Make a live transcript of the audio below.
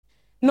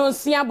No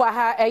siaba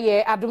ha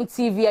eye Adum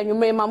TV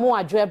anwumre mamu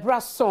adwe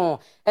brason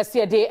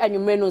ese de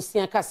anwumre no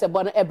sia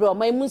kasebo no ebre o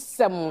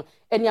mamusem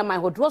enia my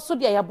hodro so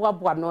de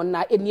yaboaboa no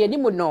na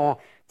enianimu no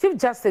Chief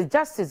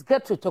Justice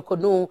get to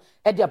Tokono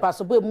e de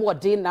abasobo mu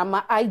ode na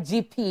ma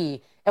IGP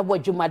e wo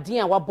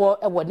dwumaden a wabo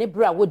e wo ne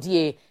bra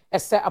wodie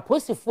ese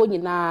aposifo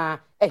nyina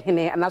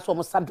ehene anaso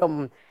mo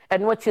sadom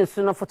eno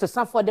chinsu no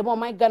photosafo de mo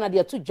my Ghana de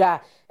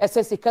atudwa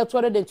ese sika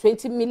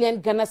 220 million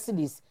Ghana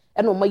cedis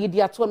eno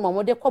mayidi ato no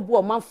mo de kobo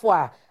o manfo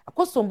a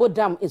akosombo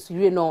dam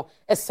ensure no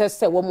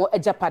esese wo mo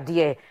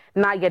ajapade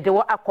na yede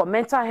wo akọ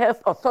mental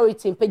health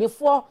authority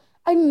mpanyifo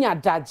anya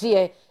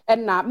daje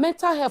na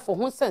mental health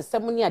ho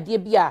sensem ne ade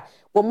bia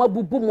wo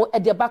mabubu mu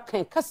ede ba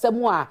kan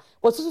kasam a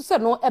wosusu se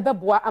no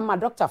ebeboa ama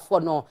doctor fo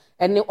no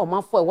ene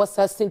omanfo e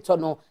wosa sinto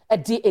no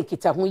edi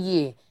enkita ho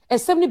yie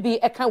ensem ne bi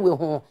eka we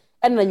ho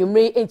na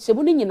nwumre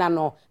enchemu no nyina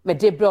no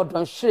mede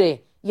brodon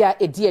hwere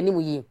ya edi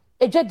anim yi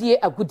edwadie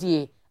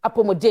agudie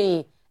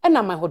apomoden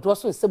na my hodo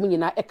so nsem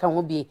nyina eka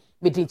ho bi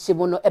mede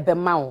nchemu no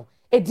ebema wo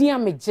edi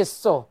amegye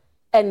so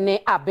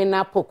ene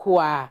abena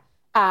pokoa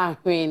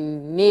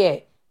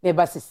ahwenne me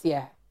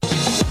basisia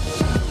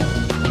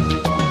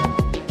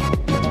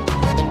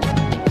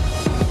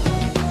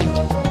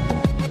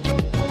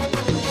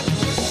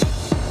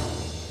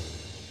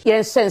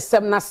yen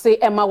sensem na se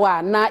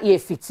emawa na ye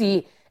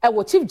fiti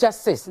wo Chief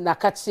Justice na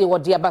kachi wo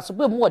de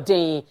abasobe mu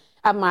oden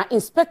ama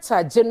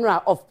Inspector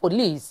General of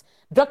Police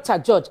Dr.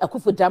 George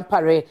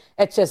Akufu-Dampare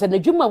echese na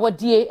dwuma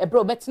wadie ebre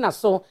obetina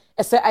so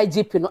ese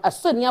IGP no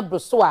asoni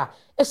abroso a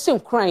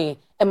ehyenkran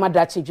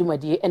emadachi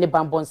dwumadie ene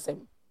bambonsem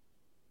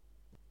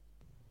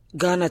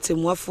Ghana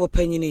temuafo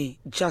panyini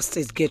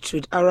Justice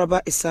Gertrude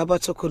Araba Isaba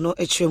Tokono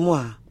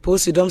echwemua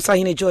Posi dom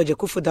sahine George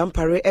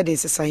Akufu-Dampare ede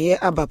sesanye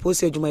aba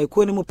posi adwuma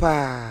ekuo ne mu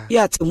pa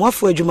ya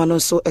temuafo adwuma no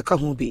so eka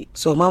ho bi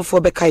so manfo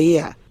bekaye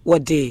a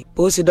wode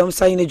posi dom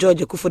sahine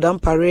George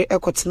Akufu-Dampare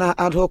ekotena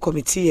ad hoc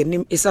committee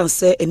enim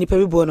isanse enipa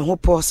bibo ne ho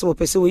po so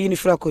pese wo yini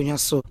fra konwa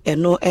so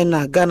eno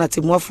ena Ghana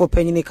temuafo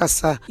panyini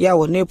kasa ya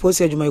wone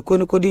posi adwuma ekuo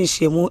ne kodi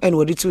nhyiemu ene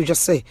wodi tu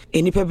dwase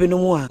enipa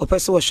binom a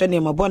opese wo hwe ne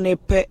mabone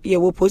pe ye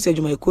wo posi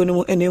adwuma ekuo ne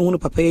mu ene ehunu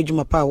papa ye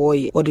adwuma pa wo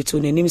ye wode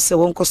tu nanim se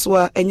wonkoso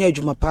a enya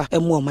adwuma pa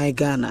emu o my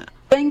Ghana.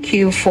 Thank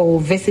you for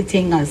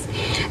visiting us.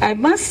 I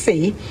must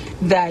say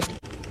that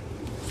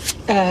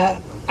I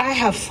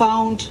have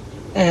found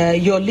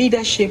your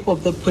leadership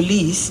of the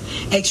police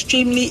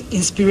extremely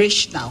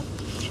inspirational.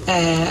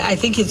 I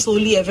think it's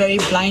only a very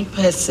blind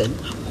person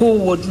who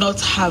would not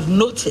have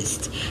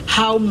noticed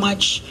how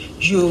much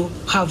you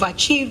have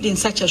achieved in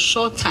such a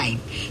short time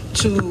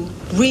to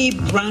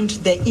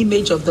rebrand the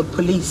image of the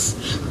police,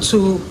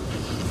 to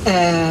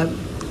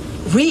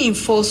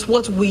reinforce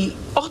what we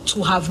ought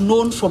to have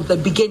known from the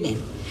beginning,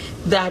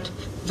 that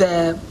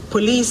the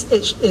police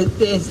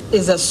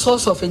is a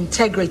source of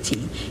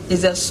integrity,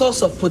 is a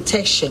source of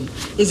protection,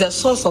 is a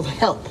source of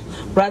help,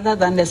 rather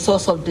than a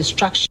source of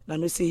destruction.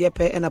 Nanusi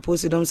yepe ena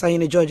posi dom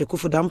sahine George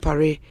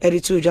Akufu-Dampare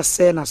editu just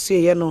say na so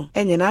ye no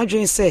enye na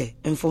adwen se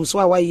mfomso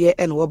a waye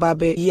ena wo ba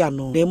be ya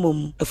no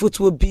nemom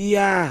afutuo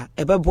bia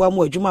ebeboa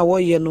mu adwuma wo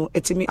ye no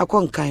etimi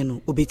akonkan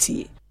no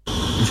obetie.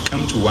 We've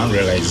come to one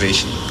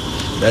realization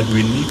that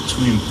we need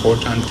two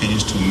important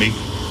things to make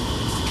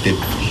the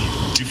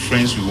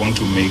difference we want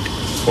to make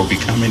for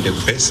becoming the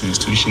best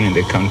institution in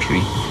the country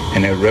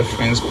and a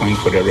reference point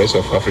for the rest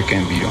of Africa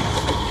and beyond.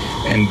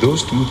 And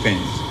those two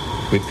things,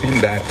 we think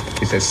that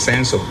is a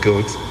sense of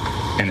guilt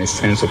and a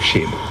sense of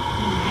shame.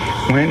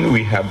 When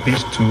we have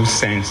these two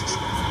senses,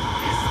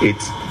 it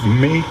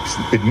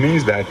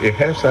means that it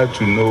helps us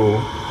to know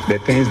the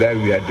things that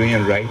we are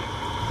doing right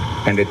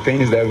and the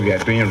things that we are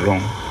doing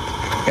wrong.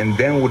 And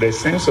then with a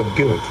sense of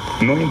guilt,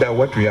 knowing that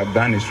what we have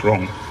done is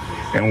wrong,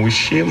 and with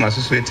shame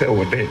associated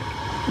with it,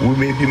 we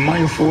may be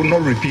mindful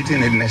not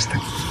repeating it next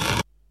time.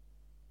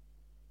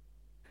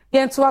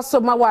 Yentu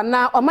asoma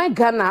wana o my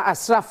Ghana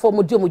asrafo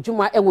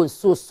mudjuma ewo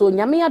so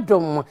nyame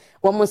adom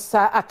wo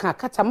musa aka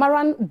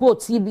catamaran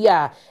boat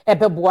bia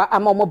ebeboa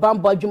ama mo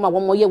bambo adwuma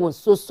wo mo ye wo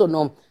so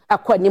no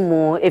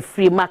akwanimu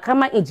efri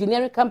Makama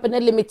Engineering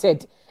Company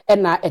Limited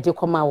ena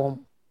edekoma wo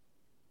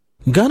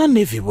Ghana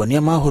Navy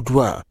woniama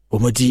hodua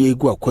omodi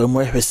egu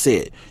akwemu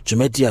ehwese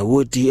dwumadi a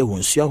wodi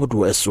ewonsu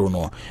ahodo esoro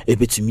no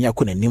ebetumi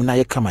akonanim na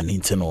yekama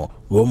ninte no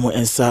wo mo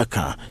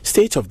ensaka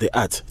state of the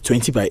art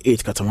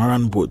 20x8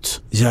 catamaran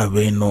boat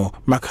yawe no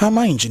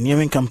Makama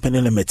Engineering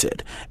Company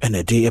Limited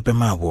enede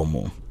ebema wo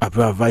mo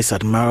Abra Vice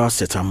Admiral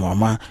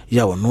Setamwama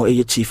ya ono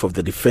eye Chief of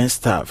the Defense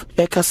Staff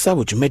ekasa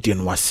wo dwumadi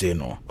no wase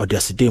no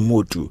odiasede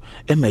modu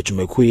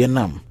emedwumaku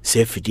yenam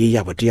se fidie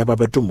ya bode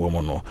ababedom wo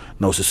mo no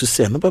na osusu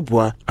se no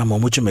beboa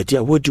amamu dwumadi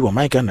a wodi wo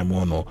Ghana na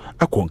mo no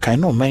akon I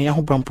would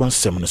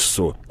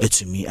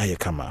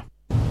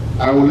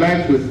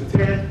like to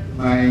extend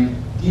my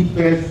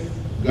deepest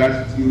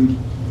gratitude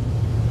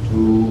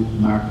to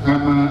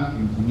Makama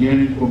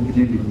Engineering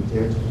Company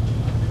Limited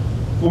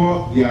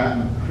for their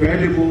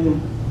incredible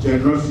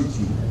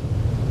generosity,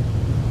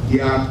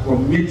 their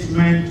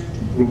commitment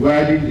to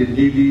providing the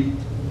Navy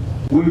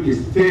with the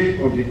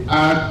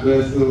state-of-the-art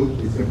vessel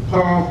is a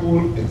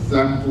powerful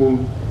example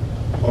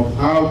of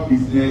how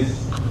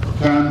business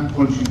can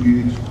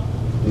contribute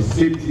to the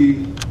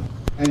safety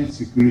and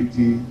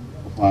security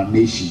of our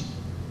nation.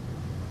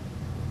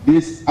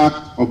 This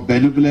act of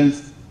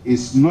benevolence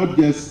is not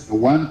just a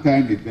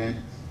one-time event,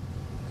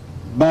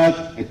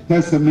 but a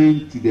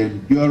testament to the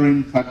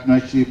enduring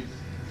partnership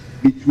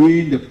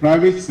between the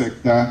private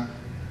sector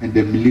and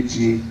the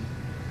military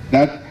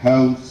that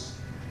helps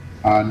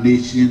our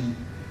nation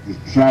to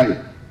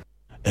thrive.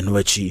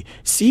 Enwachi,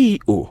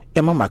 CEO,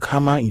 Emma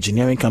Makhama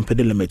Engineering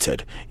Company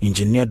Limited,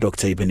 Engineer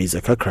Dr. Ebenezer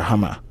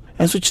Kakrahama,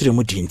 and so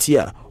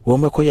Chirimudintia,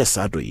 Womakoya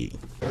Sadoi.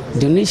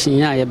 Donation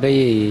ya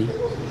be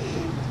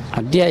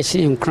a dear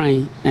shame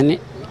crying, and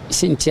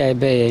Cynthia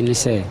Bay, and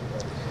say,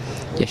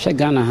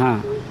 Yashagana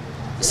ha,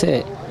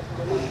 say,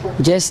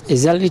 just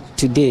exactly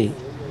today,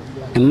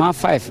 a ma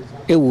 5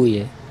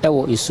 away,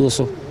 ewo in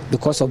so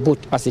because of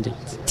both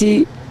accidents.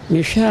 T.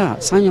 Misha,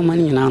 Sanya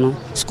Mani Nano,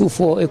 school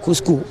for eco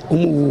school,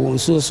 Umu,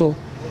 so.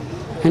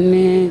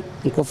 And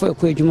Nkofo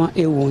Kwejuma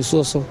ewo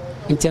so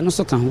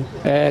international kan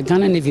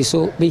Ghana Navy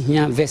so be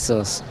here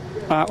vessels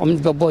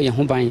boy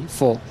ho ban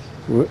for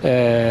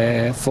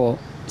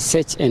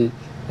search and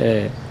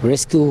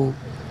rescue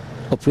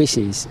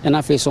operations and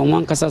afi so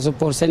man kasa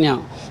support senior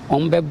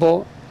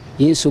bebo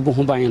yin so bo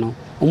ho ban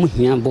no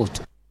here boat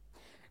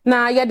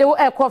na yede wo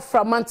ekọ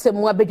fra mantem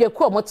mu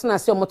abedweko omotena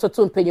se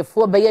omototo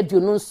mpanyefo be ye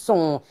duonu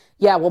nson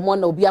ya wo mo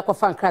na obi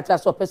akọfa nkrata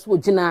so pese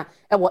ogina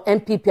ewo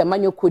MPP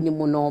amanyoko ni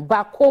mu no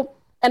bako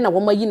ena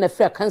wo mayi na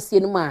fra kansie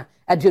no ma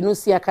Fuseini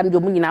Siaka ndo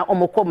mu nyina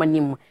omokọ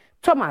manim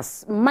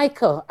Thomas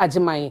Michael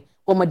Ajimai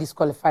wo ma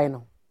disqualify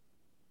no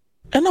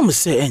Enam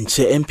se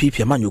enche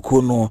MPP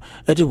amanyoko no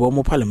ede wo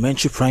mo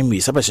parliamentary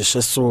primaries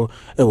abahehye so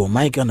ewo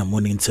my Ghana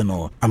morning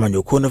no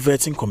amanyoko no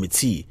vetting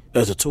committee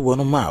ezoto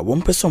wono ma wo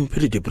mpese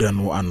mpiri de bre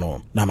no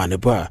ano na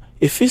maneba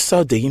efi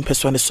south the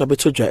impeso ne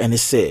sobeto dwa ene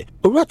se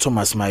owura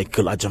Thomas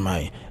Michael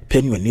Ajimai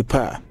penyo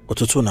nipa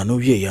ototo na no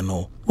wie ye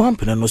no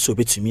wampene no so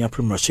betimi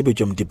apremra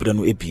shebedwam de bre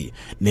no ebi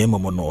na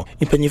emomo no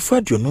impanyifu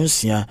aduonu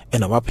nsia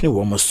ena wapene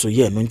wo mo so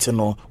ye no nte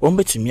no wo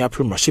betimi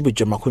apremra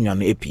shebedwam akonwa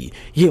no ebi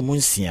ye mu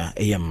nsia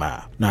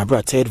eyema na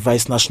abra third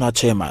vice national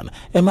chairman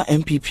ema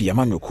MPP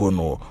amanyoko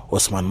no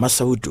Osman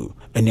Masaudu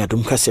eni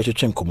adom kase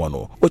twetwen komo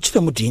no ochire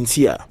mu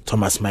dintia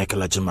Thomas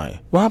Michael Ajimai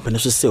wampene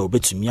so se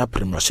obetimi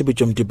apremra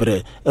shebedwam de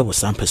bre ewo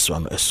sampeso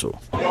no eso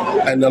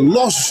and the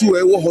loss so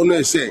e wo ho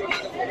no say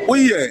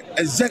we are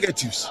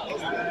executives.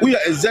 We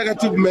are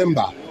executive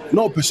member.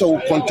 No person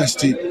will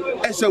contest it.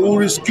 As we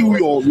rescue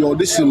your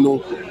listen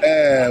no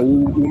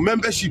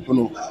membership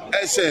no.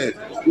 As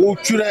we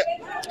try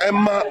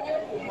Emma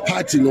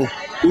party no.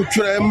 We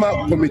try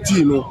Emma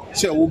committee no.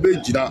 Say we be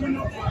jina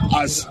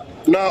as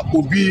now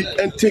obi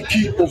and take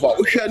it over.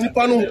 We share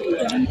nipa no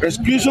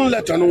resolution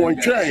letter no one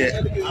try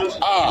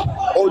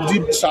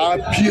audit sa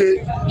PA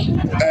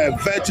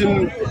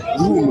vetting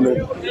room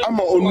no.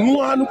 Ama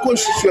onu anu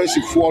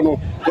constituency for no.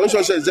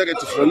 Constituency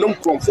executive no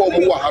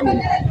conform wa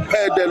hanu.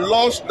 The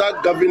laws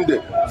that govern the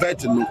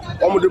vetting no.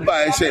 Omo de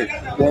buy say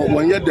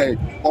when you there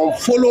on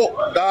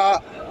follow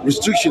that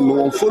restriction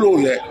no on follow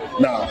here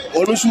now.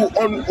 Onu so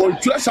on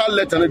treasure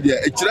letter no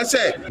there. E kire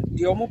say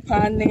the omo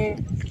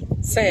pane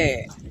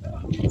say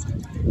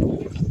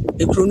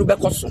Ekronu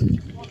bekoso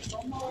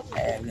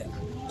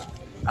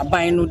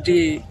abaino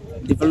de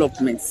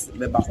developments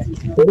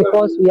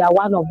because we are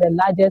one of the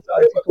largest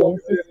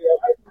constituencies.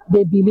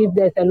 They believe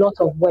there's a lot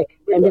of work,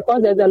 and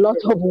because there's a lot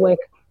of work,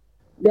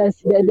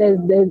 there's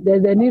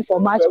a need for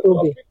much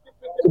probing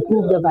to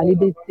prove the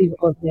validity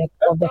of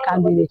the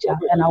candidature,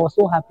 and I was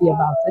so happy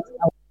about it.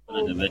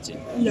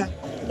 Yeah,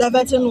 the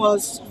vetting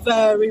was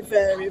very,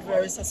 very,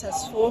 very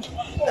successful.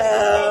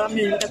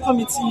 The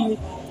committee,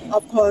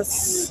 of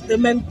course, they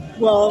meant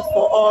well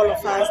for all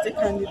of us, the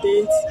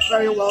candidates,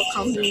 very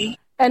welcoming.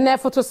 And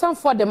therefore, to some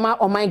for the ma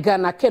o my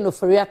Ghana, Ken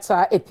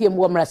Oforiata, APM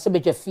Womra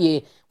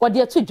Sebejafie, what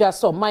dear to just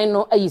so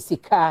minor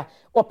Ayisika,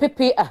 or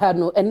Pepe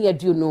Ahano, and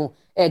yet you know,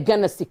 a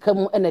Ghana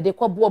Sikamu, and a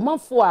deco woman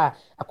for a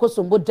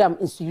cosum dam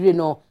in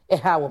Sireno, a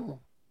hawamo.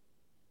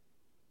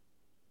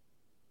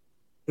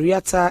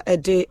 Riata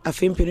ede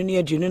afimpinu ni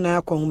adunu na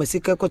akwa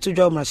humasika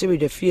kotudwa omrahye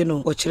de fie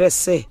no o kire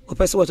se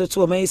opese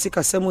wototo o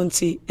mayisika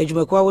semunti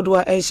adwumako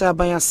awodoa ensha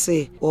aban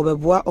ase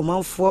obeboa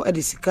omanfo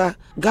ede sika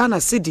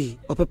Ghana cedi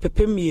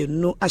opepepe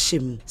mienu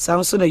ahyem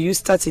sanso na you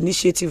start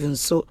initiative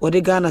nso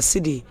ode Ghana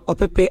cedi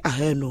opepe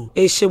ahanu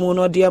ehyemu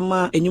no de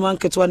ama enyuma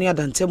nketo ne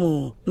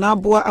adantemu na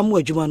aboa amu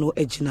adwuma no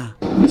agina.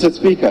 Mr.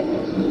 Speaker,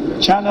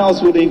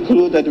 channels would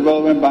include the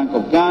Development Bank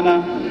of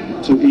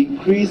Ghana to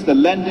increase the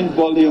lending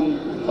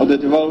volume of the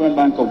Development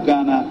Bank of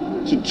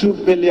Ghana to 2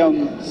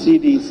 billion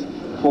cedis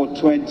for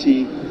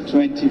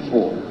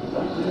 2024.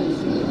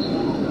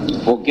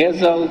 For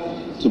GEZL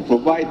to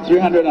provide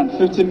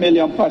 350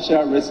 million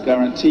partial risk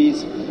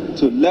guarantees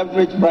to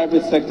leverage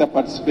private sector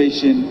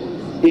participation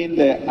in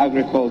the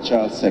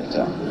agricultural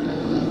sector.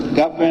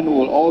 Government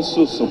will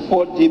also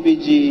support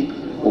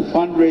DBG for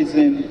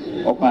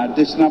fundraising of an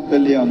additional $1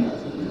 billion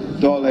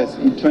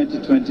in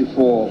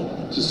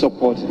 2024 to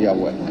support their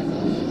work.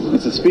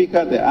 Mr.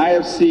 Speaker, the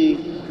IFC,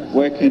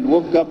 working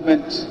with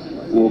government,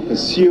 we will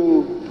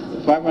pursue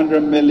the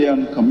 500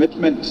 million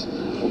commitment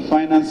of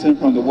financing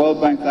from the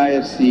World Bank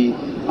IFC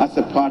as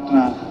a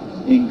partner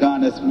in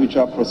Ghana's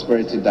mutual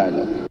prosperity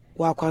dialogue.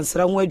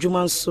 Wakwansra nwa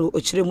adwuma nso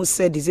ochire mu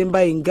se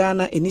December in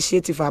Ghana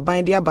initiative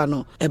aban de aba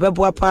no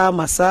ebeboa pa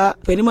masa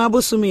panima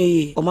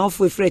abosumi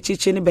omanfo efre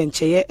chiche ne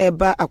bencheye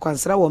eba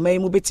akwansra wo mai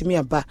mu betimi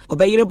aba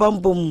obeyire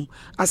bambom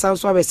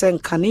asanso abese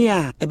nkane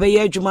a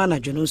ebeye adwuma na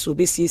dwono nso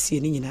obesiesie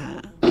ni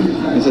nyina.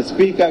 Mr.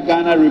 Speaker,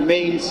 Ghana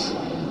remains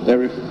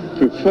the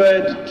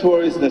preferred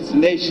tourist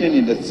destination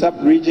in the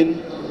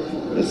sub-region.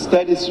 The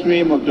steady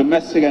stream of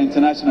domestic and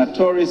international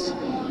tourists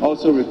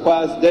also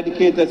requires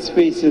dedicated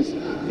spaces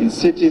in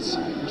cities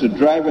to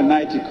drive a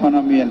night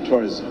economy and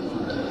tourism.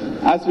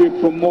 As we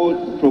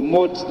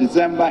promote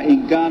December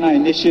in Ghana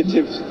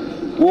initiatives,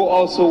 we'll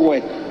also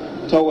work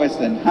towards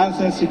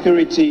enhancing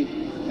security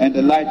and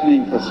the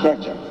lightening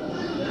infrastructure.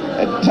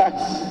 A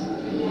task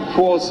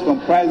force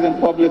comprising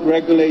public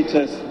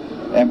regulators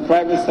and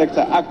private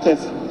sector actors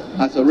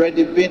has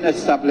already been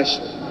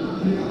established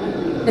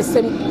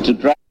to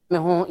drive.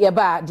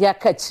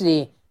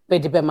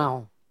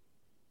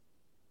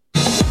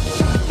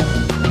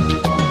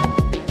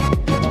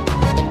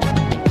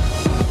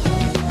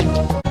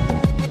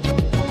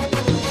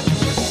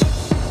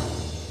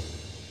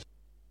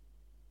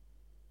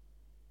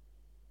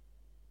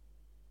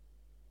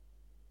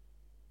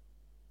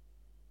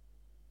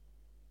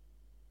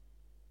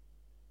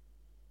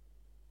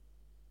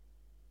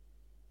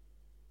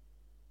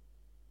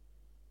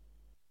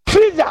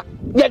 Freezer,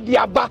 ya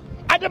diaba,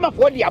 Adama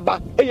for diaba,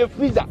 a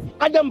freezer,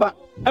 Adama,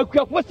 a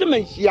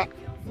Kwafosemensia.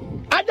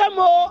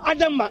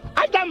 Adama,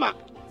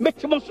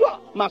 Metimosua,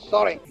 my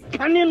sorry,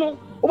 Canino,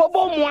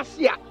 Obo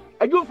Moasia,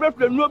 a good friend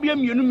from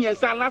Nobium Unumi and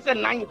San last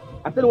night,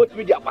 I said what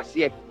we did was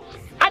here.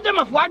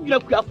 Adama for what you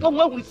have from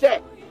what we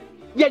said.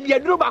 Yet you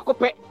drew back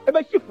up a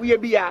ship we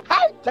be a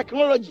high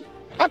technology.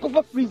 I could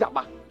for freezer,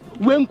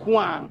 when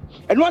Kwan,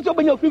 and once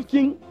open your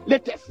 15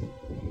 letters.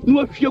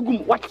 No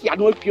fugum, what ya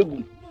no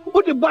fugum.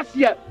 What the bus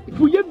here, if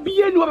we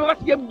be any of us,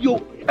 you,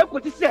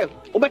 equity self,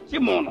 over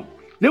Timono.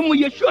 Then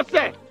we sure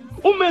say,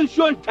 women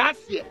show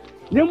task here.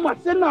 Then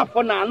what's enough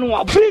for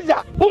now?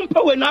 Freezer,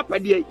 Pumpa went up a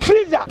day.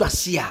 Freezer,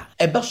 Dacia,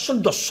 a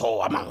person does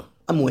so among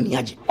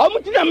Amoniaji.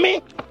 Omtina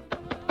me,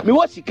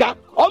 Miwasika,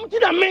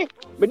 Omtina me,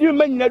 but you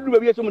may not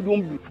do some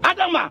doom.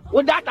 Adama,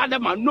 with that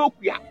Adama, no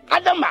queer.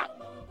 Adama,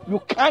 you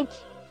can't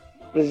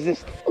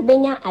resist.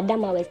 Ubenya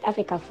Adama West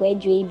Africa for a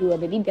dream or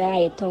baby bear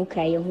a tongue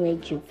cry who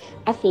had you.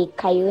 I say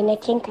Kayona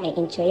Kinkai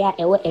in Choya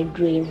a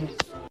dream.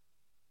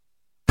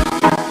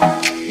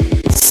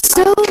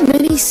 So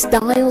many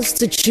styles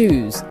to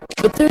choose,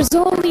 but there's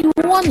only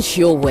one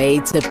sure way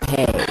to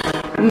pay.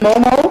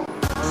 Momo?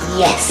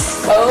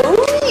 Yes.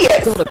 Oh,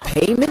 yes. Got a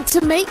payment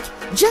to make?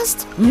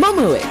 Just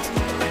Momo it.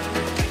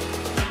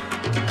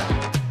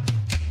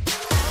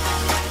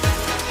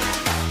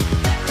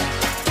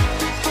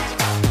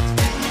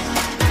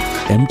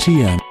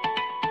 MTN.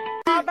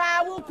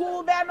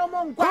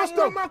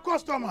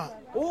 Customer.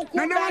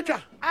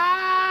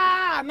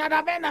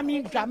 Nada bena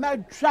minka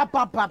me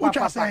papa.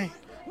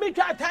 Me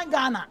try 10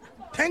 Ghana.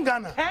 10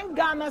 Ghana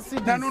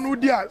cedis. Na no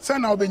dia, say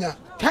na obenya.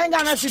 10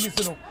 Ghana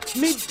cedis no.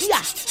 Me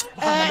dia.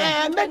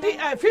 Me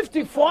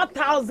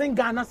 54,000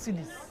 Ghana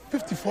cedis.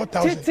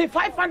 54,000.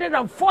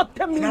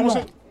 540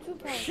 million.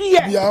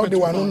 Here. Bia the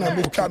one na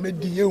me try me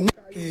di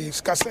e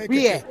skase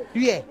keke.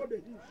 Yeah.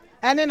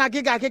 Ene na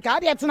giga keka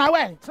ade tena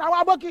we. Tena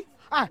wa boki.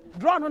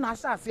 Draw no na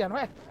asase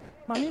no.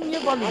 Mami me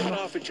volume.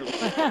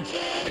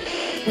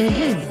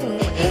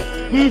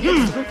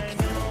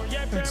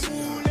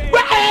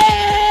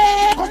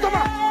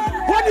 Customer,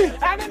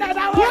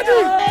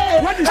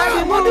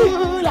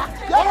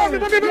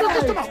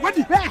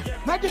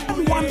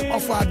 one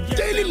of our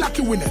daily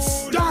lucky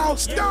winners. Dial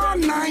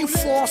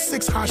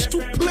 *946# to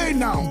play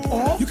now.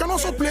 Or you can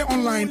also play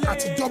online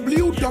at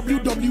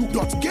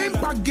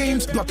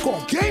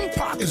www.gamepackgames.com. Game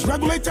Park is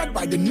regulated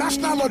by the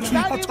National Lottery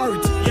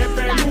Authority.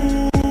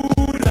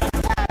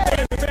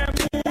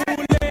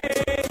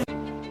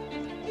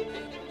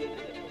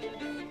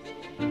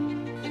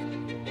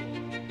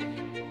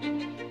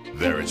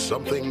 There is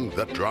something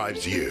that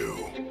drives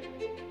you.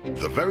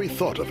 The very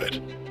thought of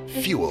it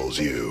fuels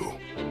you.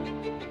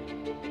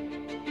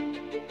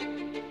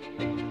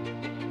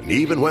 And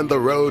even when the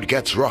road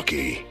gets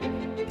rocky,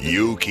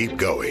 you keep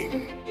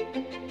going.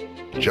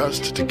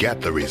 Just to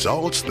get the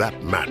results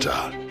that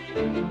matter.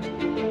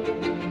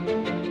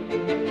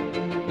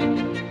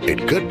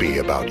 It could be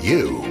about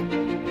you.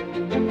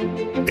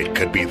 It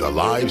could be the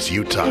lives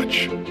you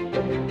touch.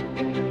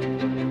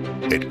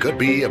 It could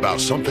be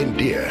about something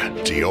dear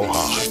to your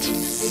heart.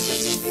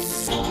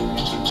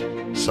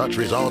 Such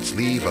results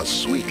leave a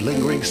sweet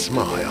lingering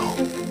smile,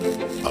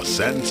 a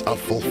sense of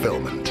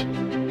fulfillment.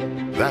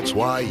 That's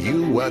why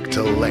you work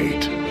till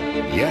late,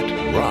 yet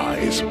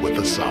rise with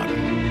the sun.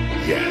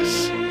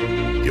 Yes,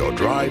 your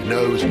drive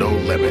knows no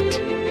limit.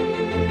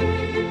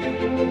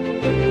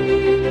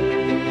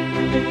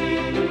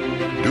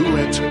 Do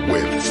it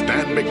with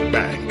Stanbic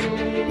Bank,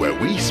 where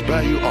we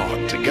spur you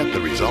on to get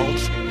the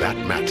results that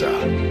matter.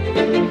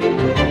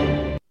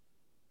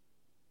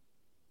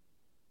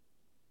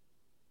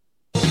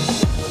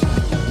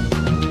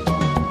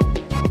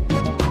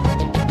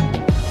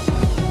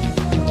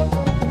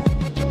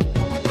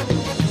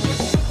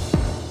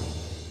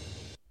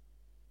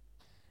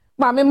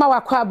 Mame ma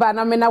wakwaba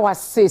na me na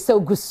wase se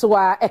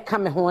ogusua eka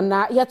me ho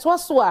na yeto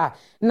so a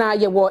na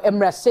ye wo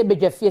emrase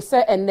bedwafie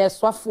se enne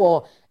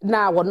soafo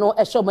na wono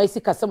ehye ma isi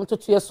kasem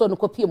totoye so no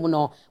kopie mu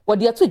no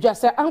wode ato dwa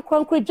se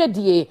ankronkro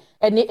dwadie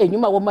ene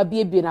enwuma wo ma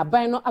biebie na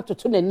ban no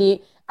atoto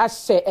nani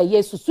ahye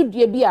eye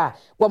susudue bi a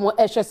wo mo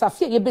ehye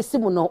safie ye besi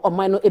mu no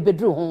oman no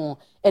ebedru ho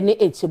ene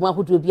etimu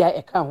ahodo bi a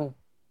eka ho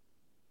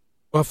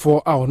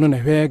Wafo a ono na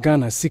hwe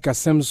Ghana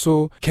sikasem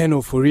so Ken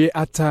Ofori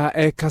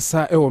ata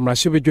kasa e wo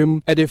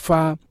mrahye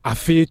edefa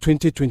afi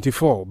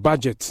 2024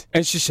 budget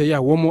enhihye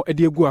ya wo mo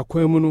ede egu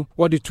akwan mu no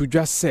wode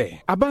tudwa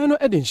se aban no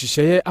ede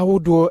nhihye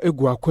awodo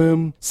egu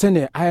akwan se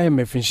ne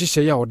IMF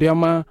nhihye ya wode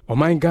ama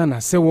oman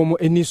Ghana se wo mo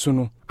eni so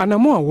no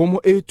anamo a wo mo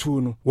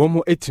etu no wo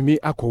mo etimi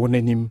akọ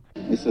nanim.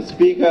 Mr.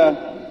 Speaker,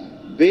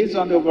 based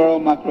on the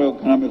overall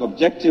macroeconomic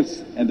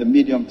objectives and the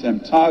medium-term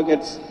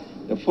targets,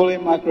 the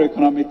following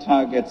macroeconomic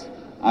targets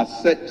are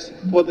set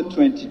for the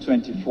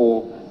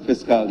 2024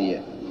 fiscal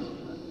year.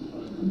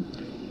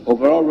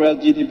 Overall real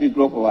GDP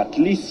growth of at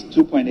least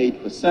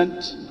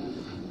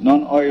 2.8%,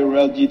 non-oil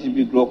real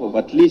GDP growth of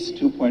at least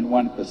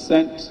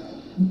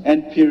 2.1%,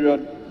 end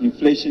period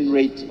inflation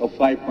rate of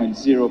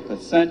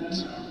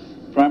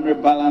 5.0%, primary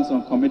balance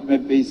on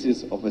commitment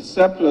basis of a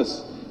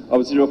surplus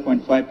of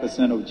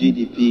 0.5% of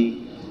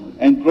GDP,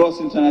 and gross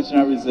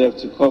international reserve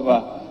to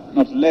cover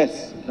not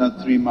less than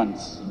 3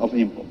 months of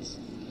imports.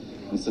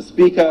 Mr.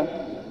 Speaker,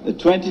 the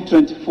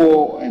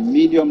 2024 and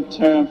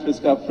medium-term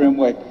fiscal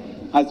framework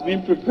has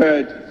been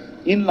prepared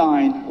in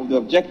line with the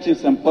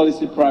objectives and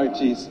policy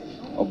priorities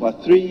of a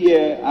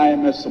 3-year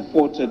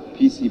IMF-supported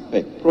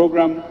PCPEC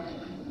program.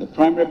 The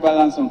primary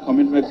balance on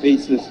commitment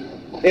basis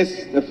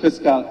is the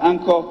fiscal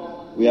anchor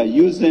we are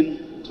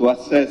using to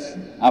assess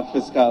our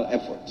fiscal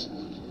effort.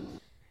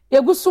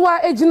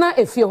 Yegusua ejina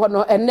efie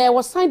hono ene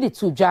wo sign the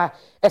tuja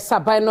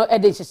esaban no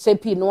ede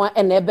hyesepi no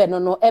ene ebe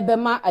no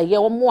ebema aye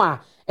wo mo a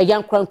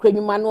eyankrankra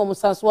nyuma no wo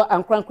sanso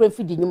ankrankra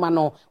fidi nyuma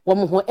no wo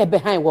mo ho ebe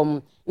han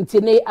wo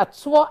ntine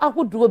ato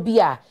ahodo bi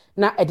a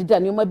na edida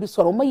nyuma bi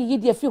soro mo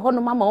yidi efie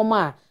hono mama wo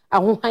ma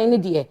ahohan ne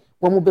de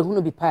wo mo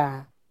behunu bi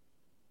pa.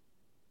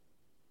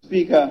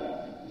 Speaker,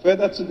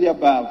 further to the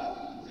above,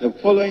 the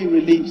following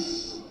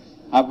reliefs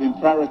have been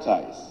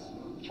prioritized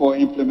for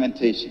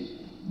implementation.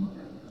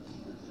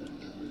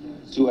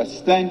 To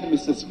extend,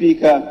 Mr.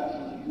 Speaker,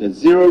 the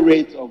zero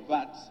rate of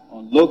VAT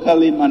on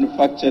locally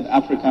manufactured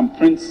African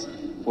prints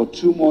for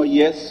 2 more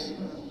years.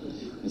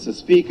 Mr.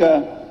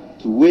 Speaker,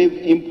 to waive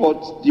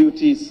import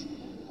duties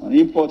on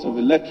import of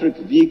electric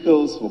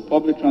vehicles for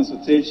public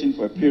transportation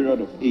for a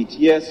period of 8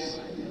 years.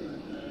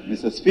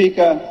 Mr.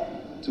 Speaker,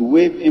 to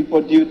waive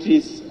import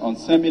duties on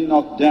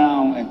semi-knocked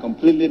down and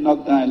completely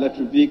knocked down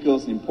electric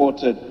vehicles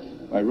imported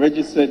by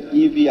registered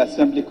EV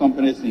assembly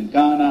companies in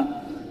Ghana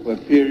for a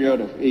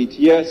period of 8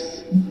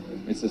 years.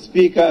 Mr.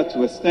 Speaker,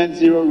 to extend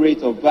zero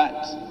rate of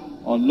VAT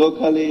on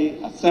locally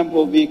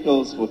assembled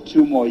vehicles for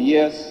 2 more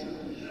years.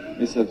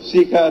 Mr.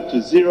 Speaker,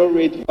 to zero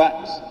rate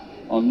VAT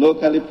on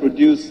locally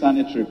produced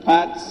sanitary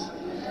pads.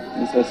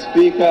 Mr.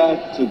 Speaker,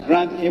 to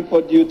grant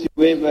import duty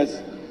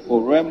waivers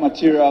for raw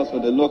materials for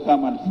the local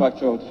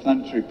manufacture of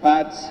sanitary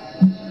pads.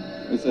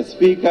 Mr.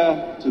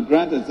 Speaker, to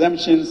grant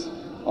exemptions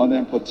on the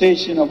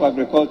importation of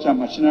agricultural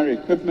machinery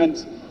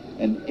equipment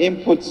and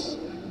inputs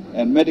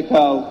and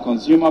medical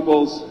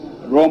consumables,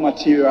 raw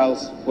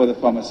materials for the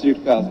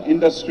pharmaceutical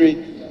industry.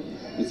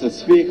 Mr.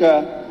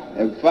 Speaker,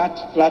 a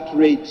VAT flat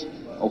rate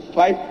of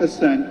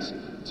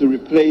 5% to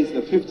replace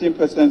the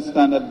 15%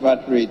 standard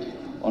VAT rate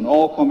on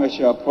all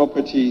commercial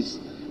properties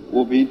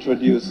will be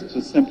introduced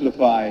to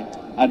simplify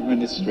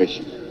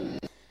administration.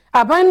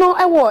 Abano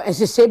ewo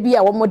ehihye bi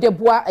a wo mode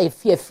boa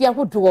efiafia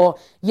hodo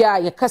ya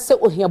yekase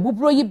ohia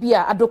buburo yi bi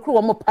a adokro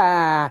wo mo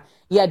pa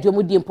ya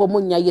diomudi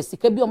mpo nya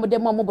yesika bi omode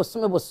mo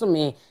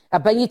bosome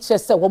abanyi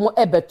kyese wo mo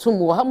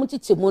ebetum wo ha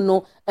mutichemu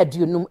no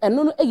adunum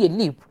eno no eye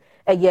leap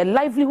eye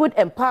livelihood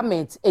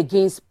empowerment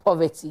against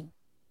poverty.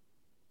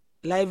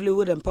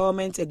 Livelihood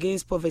empowerment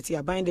against poverty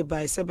abinded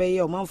by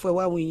Sebeye Omanfo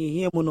wa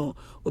winyi mu no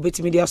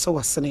obetimi dia so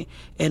wasene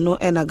eno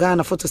ena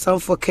Ghana photo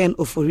samfo Ken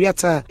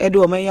Oforiata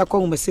edo omanya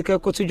kwa masika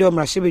kotudwo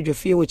mrahye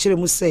bedwafie wo kire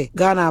mu se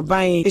Ghana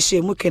aban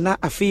ehye mu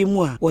kena afi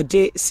mu a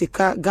wode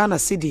sika Ghana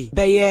cedi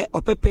beye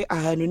opepe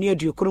ahanuni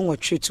aduokro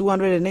nwotwe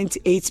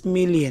 298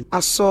 million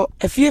aso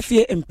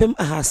afiefie empem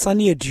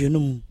ahasane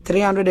aduonum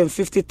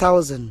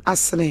 350,000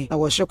 asene na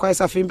wo hye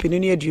kwaisa afi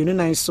mpinini aduonu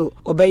nan so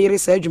obeyere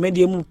sa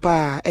adwumade mu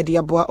pa ede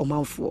aboa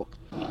omanfo.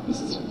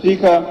 Mr.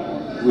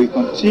 Speaker, we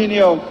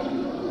continue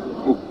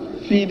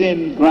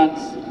feeding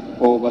grants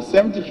for over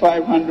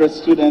 7,500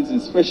 students in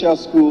special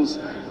schools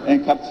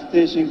and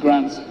capitation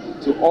grants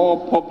to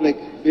all public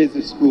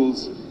basic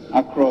schools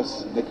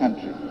across the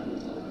country.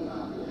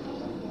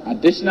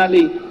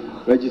 Additionally,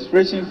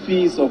 registration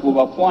fees of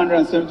over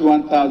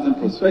 471,000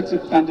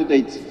 prospective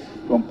candidates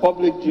from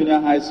public junior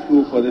high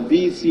school for the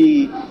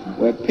BCE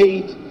were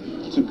paid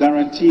to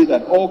guarantee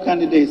that all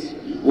candidates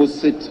will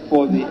sit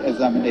for the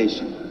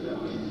examination.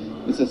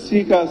 Mr.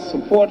 Speaker,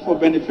 support for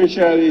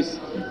beneficiaries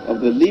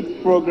of the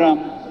LEAP program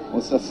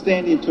was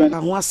sustained in 20...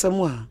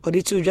 Ahwasamwa,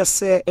 Oditu just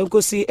say,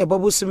 Enkosi, a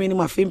babu sumini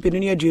ma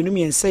fimpini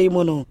Junumi and say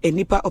mono, a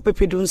nipa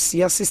opepidun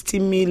sia 60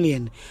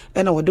 million,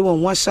 and I would do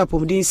one shop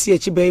of din see a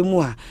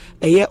chibe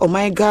a year o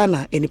my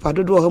Ghana, and if I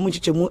do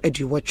homuchemu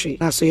edu watri.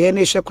 Now so ye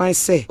nation can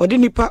say,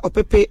 Odinipa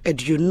opepe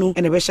edunu,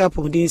 and a bishop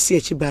of din see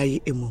a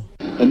chibai emu.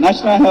 The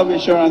National Health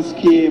Insurance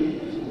Scheme,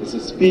 Mr.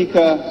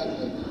 Speaker,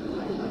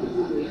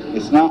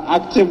 is now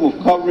active with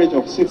coverage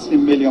of 60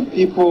 million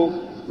people,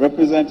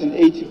 representing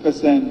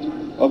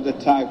 80% of the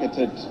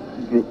targeted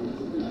group.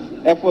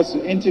 Efforts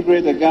to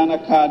integrate the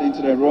Ghana card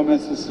into the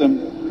enrollment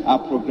system are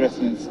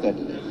progressing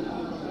steadily.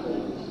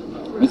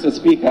 Mr.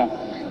 Speaker,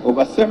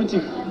 over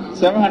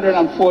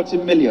 740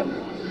 million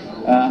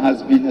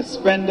has been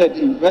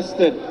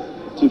invested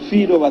to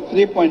feed over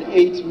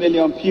 3.8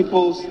 million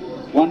peoples,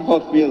 one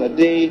hot meal a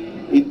day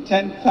in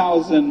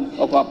 10,000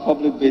 of our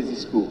public basic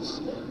schools.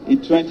 In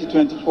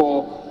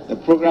 2024, the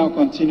program will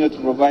continue to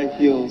provide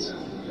hills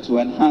to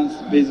enhance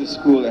basic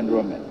school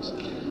enrollment.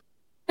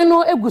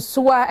 No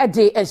egusuwa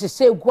ade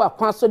ehihye egu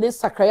akwanso ne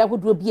sakraya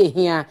hodo bi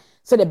ehia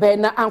se de be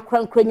na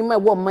ankrankranima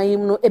wo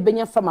manyin no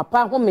ebenya fama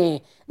pa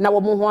home na wo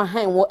mo ho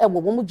han wo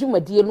ewo wo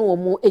dwumadie no wo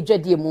mo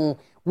edwadie mu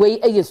wei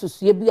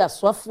eyesusue bi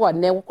asoafo a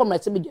na wo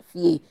komrase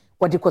bedwafie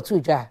wode kotu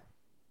dwa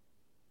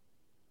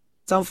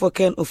Sanfo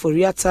Ken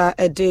Oforiata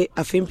ede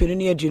afimpinu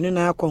ne adunu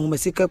na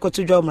akwahomasika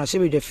kotodwa omrahye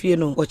bedwafie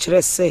no o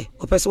kire se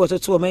opese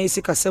wototo oman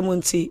sika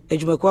semunti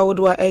adwumakwa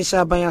wodo a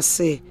ensha aban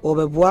ase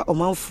obeboa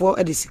omanfo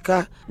ede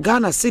sika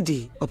Ghana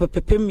Cedi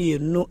opepepe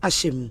mienu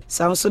ahyem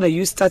sanso na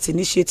you start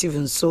initiative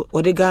nso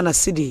wode Ghana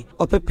Cedi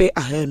opepe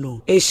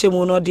ahanu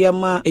ehyemu no de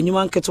ama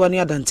enyuma nketwa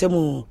ne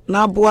adantemu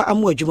na aboa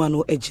amu adwuma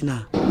no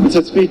agina.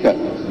 Mr. Speaker,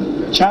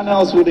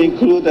 channels would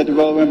include the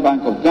Development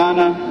Bank of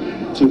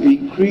Ghana to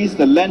increase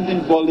the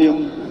lending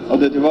volume of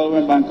the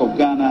Development Bank of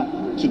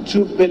Ghana to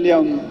 2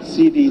 billion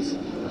cedis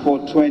for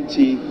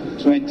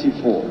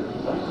 2024.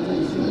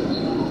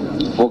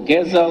 For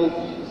GEZL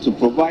to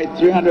provide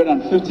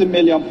 350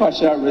 million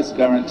partial risk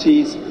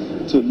guarantees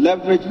to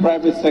leverage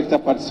private sector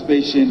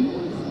participation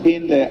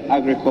in the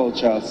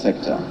agricultural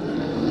sector.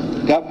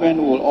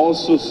 Government will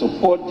also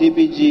support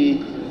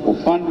DBG for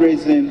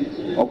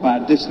fundraising of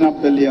an additional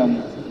 $1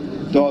 billion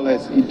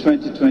in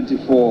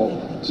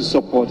 2024 to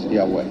support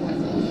their work.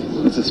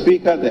 Mr.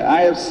 Speaker, the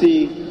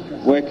IFC,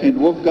 working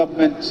with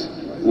government,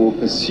 will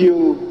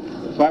pursue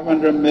the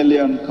 500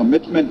 million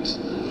commitment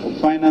of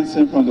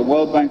financing from the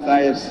World Bank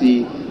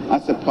IFC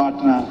as a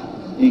partner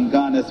in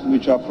Ghana's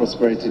Mutual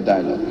Prosperity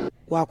Dialogue.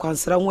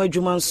 Wakwansra nwa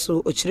adwuma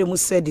nso okiremu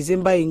se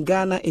December in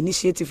Ghana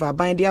initiative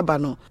aban de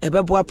abano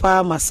ebeboa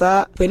pa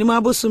masa panima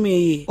abosumi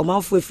yi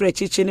omanfo efre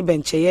chiche ne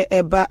bencheye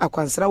eba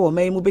akwansra wo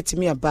mai mu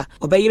betimi aba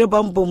obeyire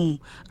bambom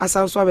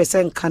asanso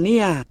abese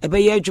nkane a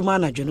ebeye adwuma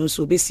na dwono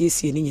nso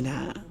obesiesie ni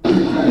nyina.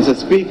 Mr.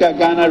 Speaker,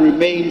 Ghana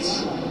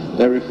remains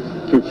the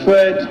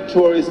preferred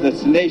tourist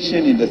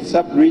destination in the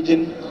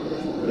sub-region.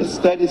 The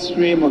steady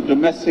stream of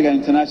domestic and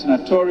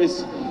international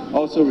tourists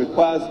also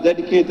requires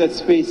dedicated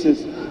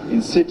spaces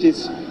in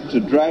cities to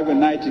drive a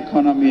night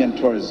economy and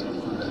tourism.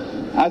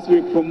 As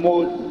we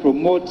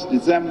promote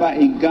December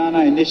in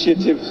Ghana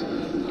initiatives,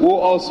 we'll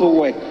also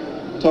work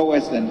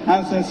towards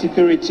enhancing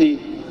security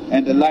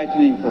and the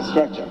lightening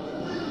infrastructure.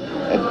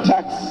 A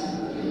task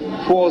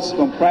force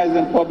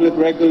comprising public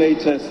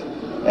regulators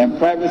and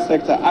private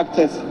sector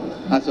actors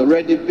has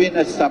already been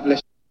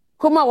established.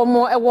 Kuma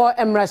womo ewo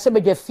emrase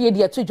bedwafie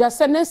dia tudwa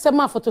se ne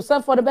nsema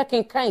fotosanfo de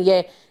bekenkan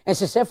ye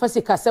enhyehyɛ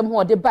fasika sem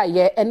ho de ba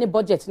ye ene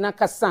budget na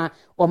kasa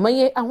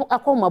omaye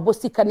akoma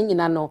bosika ne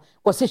nyina no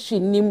wo se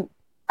hwinim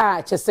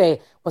a kyese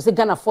wo se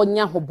Ghana fo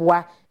nya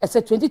hoboa ese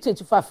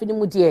 2025 afini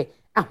mu de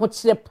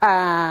ahokyere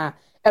pa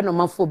eno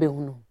manfo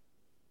behunu.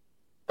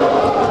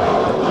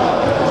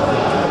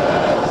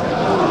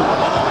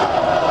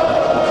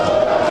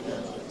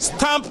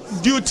 Stamp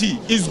duty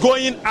is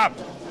going up.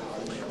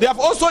 They have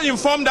also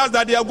informed us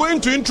that they are going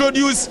to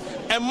introduce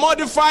a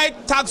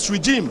modified tax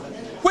regime,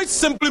 which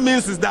simply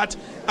means is that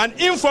an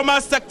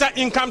informal sector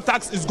income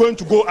tax is going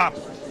to go up.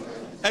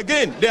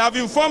 Again, they have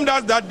informed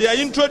us that they are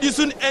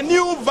introducing a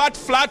new VAT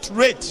flat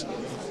rate,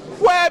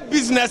 where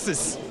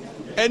businesses,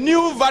 a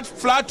new VAT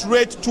flat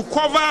rate to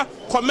cover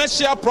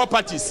commercial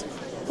properties,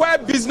 where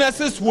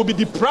businesses will be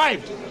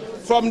deprived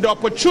from the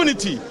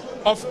opportunity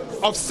of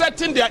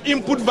setting their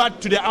input VAT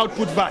to their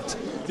output VAT.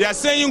 They are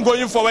saying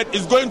going forward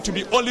is going to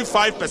be only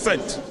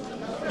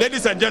 5%.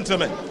 Ladies and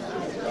gentlemen,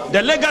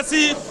 the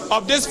legacy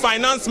of this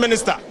finance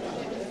minister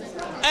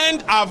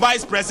and our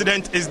vice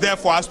president is there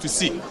for us to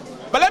see.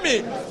 But let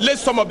me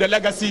list some of the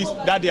legacies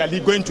that they are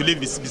going to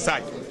leave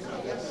beside.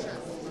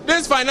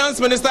 This finance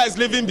minister is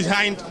leaving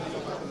behind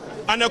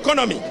an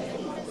economy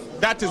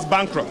that is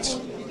bankrupt.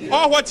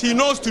 All what he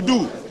knows to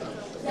do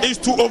is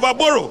to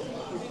overborrow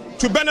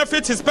to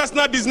benefit his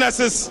personal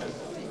businesses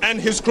and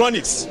his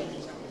cronies.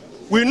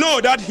 We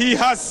know that he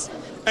has,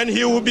 and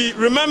he will be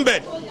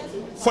remembered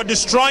for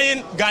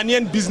destroying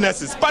Ghanaian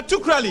businesses,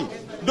 particularly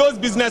those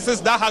businesses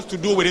that has to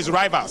do with his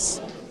rivals.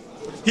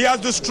 He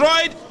has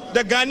destroyed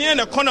the Ghanaian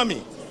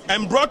economy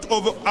and brought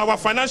over our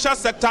financial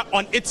sector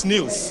on its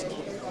knees.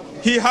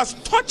 He has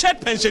tortured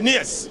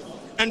pensioners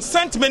and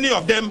sent many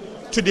of them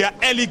to their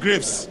early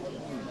graves.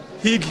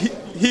 He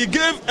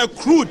gave a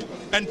crude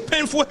and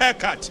painful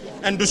haircut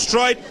and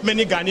destroyed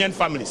many Ghanaian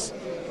families.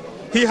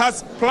 He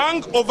has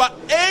plunged over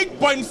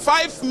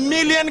 8.5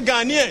 million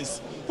Ghanaians,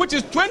 which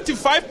is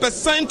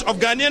 25% of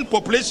Ghanaian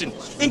population,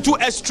 into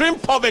extreme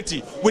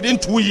poverty within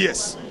 2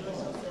 years.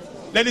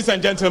 Ladies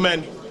and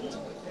gentlemen,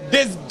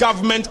 this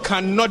government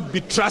cannot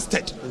be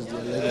trusted.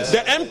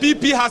 The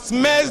MPP has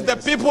messed the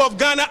people of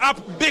Ghana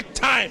up big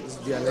time.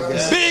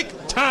 Big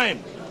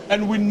time.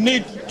 And we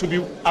need to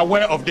be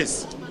aware of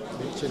this.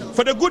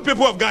 For the good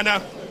people of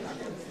Ghana,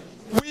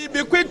 we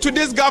bequeath to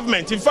this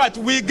government. In fact,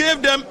 we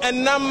gave them a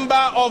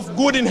number of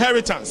good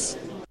inheritance.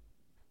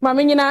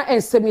 Maminyina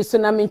ensemi so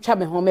na mentwa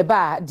me ho me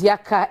ba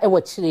diaka e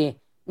wachire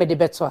me de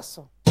beto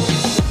aso.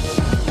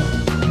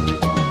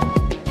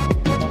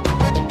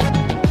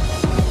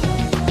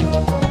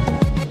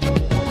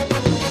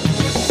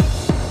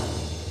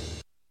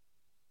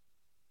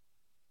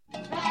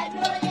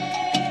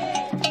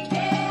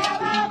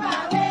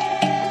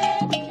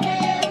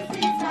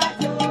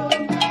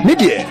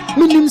 Nidie,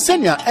 minim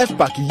senya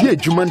F-Pack ye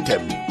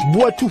jumantem,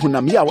 buatu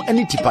hunam yaw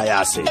eni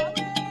tipaya ase.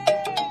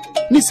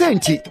 Ni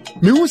senti,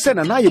 mihu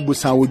sena na ye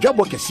busan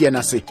wodwabo kese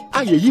na se,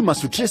 aye yi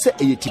masutre se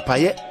eye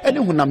tipaye eni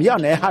hunam yaw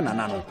na eha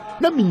nanano,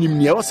 na minim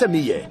ne wo se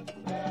meye.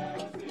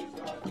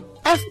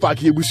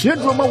 F-Pack ye busua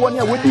droma woni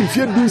a wodi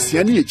mfie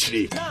dunsia ne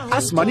yechire.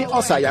 Asmani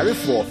osa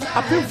yarefo,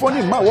 apemfo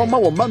ne ma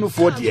wo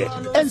manufo de,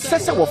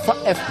 ensese wo fa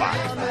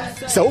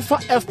F-Pack. Se wo fa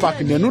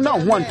F-Pack ne no na ho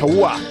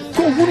antawo a,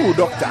 ko hunu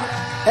doctor.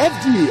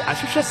 FDA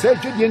ahwehwe say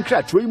dwedie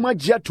nkratro yi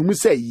magia tumu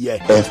say ye.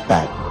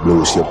 F-Pack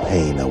blows your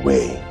pain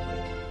away.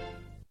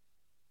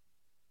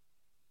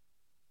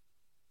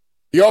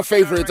 Your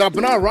favorite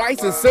Abna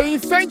Rice is saying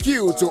thank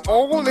you to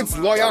all its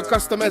loyal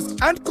customers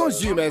and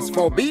consumers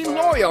for being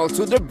loyal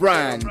to the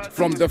brand.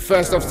 From the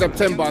 1st of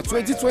September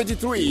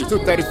 2023 to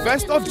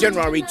 31st of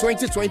January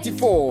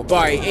 2024,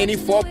 buy any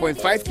 4.5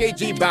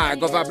 kg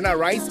bag of Abna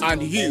Rice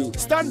and you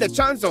stand the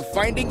chance of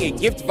finding a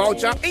gift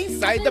voucher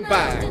inside the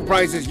bag.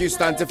 Prizes you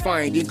stand to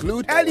find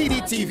include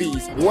LED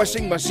TVs,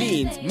 washing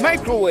machines,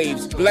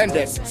 microwaves,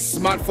 blenders,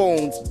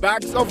 smartphones,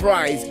 bags of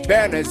rice,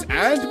 burners,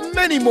 and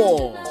many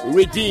more.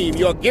 Redeem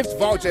your gift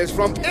vouchers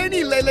from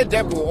any Lele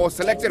depot or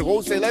selected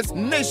wholesalers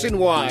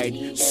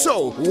nationwide.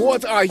 So,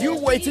 what are you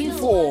waiting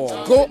for?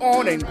 Go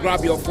on and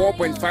grab your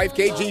 4.5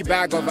 kg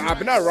bag of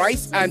Abna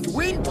Rice and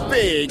win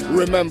big.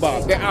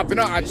 Remember, the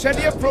Abna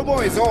Achedia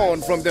promo is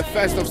on from the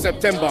 1st of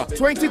September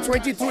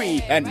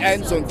 2023 and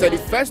ends on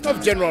 31st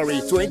of January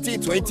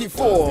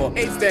 2024.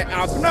 It's the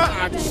Abna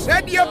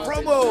Achedia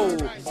promo.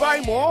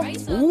 Buy more,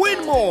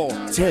 win more.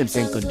 Terms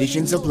and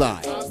conditions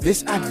apply.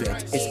 This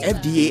advert is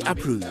FDA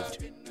approved.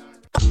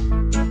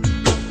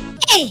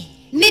 Hey,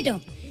 middle.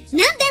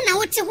 Nanda na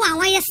wote ho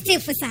awaya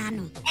stiff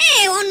sano.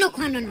 Eh, ono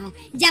kwano no.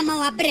 Jama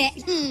wa bre.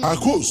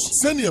 Akos,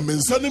 send your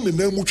mensane me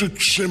na mu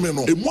twetwe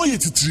no. E mo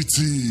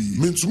yetitiriti.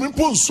 Mentumi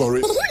mpo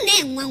nsore. Ho na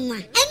enwanwa.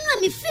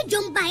 Enwa me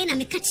freedom buy na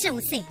me ka kire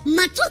wo se.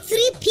 Mato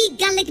 3P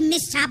garlic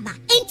mixture ba.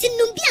 Enti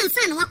numbi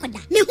ansa na wakoda.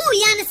 Me hu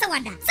ya ne se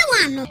wada. Se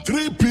wano.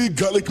 3P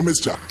garlic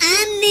mixture.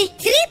 Ani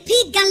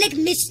 3P garlic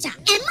mixture.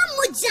 Ema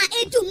moja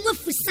edu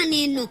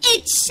mwafusane no.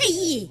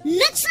 Echeyi.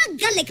 Natural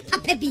garlic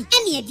papa bi.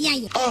 Eni edi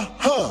aye.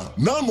 Aha.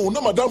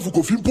 Na madam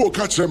Fukofimpo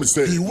catch me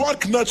say he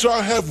work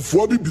natural health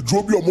for bi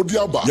drobi omodi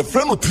aba. Your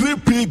friend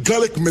 3P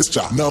garlic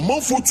mixture. Na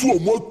manfo tu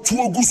omo tu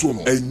oguso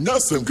no. Enya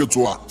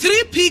semketoa.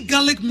 3P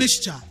garlic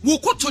mixture. Wo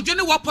kotodwe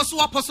ne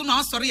waposo na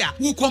asori a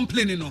wo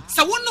complain no.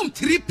 Sa wonum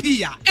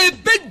 3P a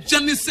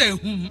ebejane se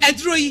hum.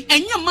 Edro yi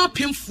enya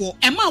mapemfo,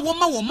 ema wo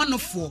ma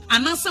nofo.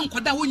 Anansa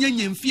nkwada wo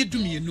nyanya mfie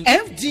dumienu.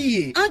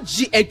 FDA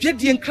agi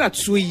edwedie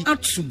nkratso yi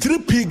atum.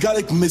 3P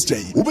garlic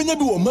mixture. Ubenya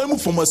bi wo mamu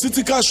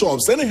pharmaceutical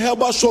shops and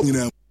herbal shop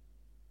nyina.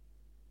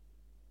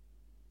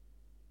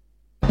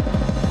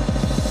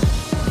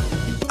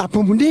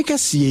 Apombude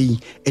kase yi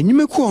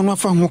enyime ku ono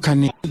afa ho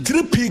kane.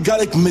 3P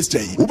garlic mixture.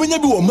 Ubenya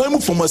bi wo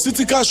mamu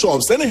pharmaceutical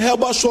shops and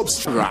herbal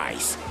shops.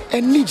 Rice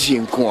and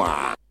niji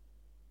nko.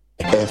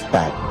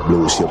 F-Pack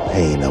blows your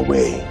pain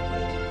away.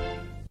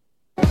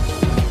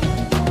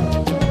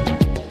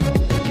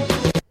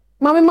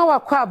 Mami ma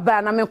wakwa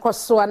ba na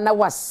menkoso na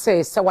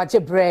wase se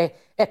wajebre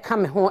e ka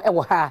me ho e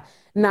wo ha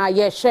na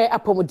ye hwe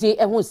apomudi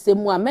e ho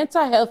semu a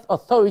Mental Health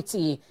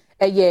Authority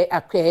eye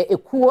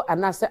ekuo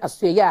anase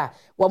asoya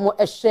womo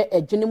ehwe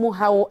adwenimu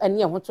hawo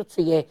ene ho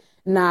totoye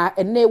na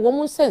ene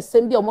womo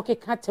sensem bi omo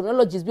keka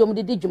technologies bi omo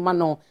didi dwuma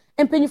no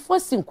empanyifo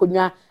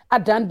sinkonwa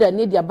adanda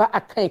ne dia ba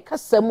akan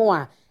kasemu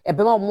a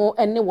ebema omo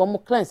ene womo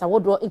clients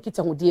awodo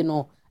nkita hodie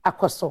no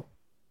akoso.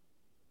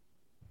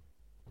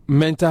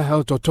 Mental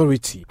Health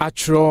Authority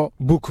atro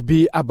book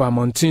bi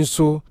abamontin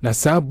so na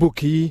sa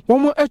book yi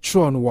womo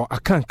atro no wo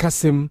akan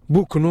kasem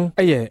book no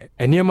eye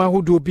eniema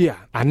hodo bi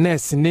a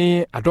nurse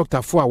ne a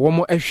doctor fo a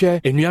womo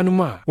ehwe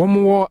enuanum a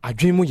womo wo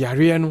adwemu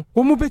yare no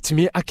womo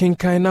betimi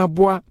akenkan na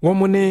aboa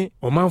womo ne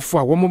omanfo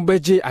a womo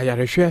beje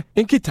ayarehwe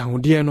nkita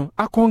hodie no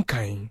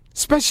akonkan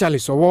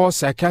specialist or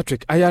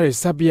psychiatric ayare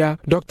sabia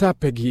Dr.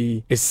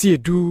 Peggy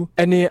Esiedu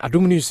ene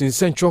adomnus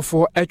nsentro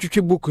for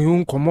etwetwe book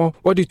hu komo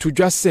wodi to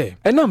dwa se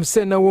enam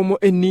se na wo mo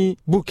eni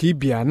book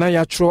ibia na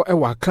ya tro e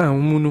wa kan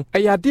mu no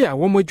eyade a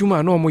wo mo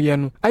adwuma na wo mo ye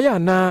no aya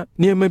na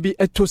niema bi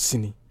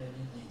etosini.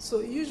 So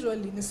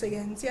usually ni say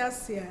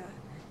entiasia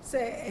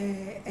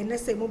say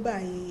enese mo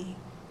bae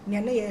ni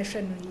na ye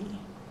hwe no yi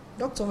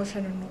doctor ho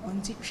hwe no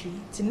onti twi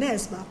ti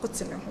nurse ba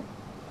kotene ho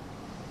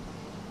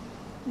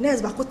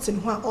nurse ba kotene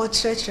ho a o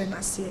chire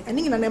na se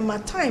eni na ma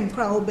time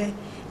kra obe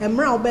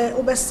emra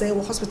obe say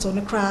wo hospital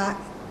no kra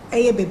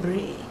eye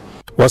bebre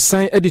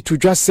wasan edi to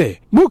dwa se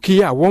book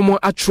ya wo mo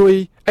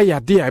atroi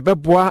eyade a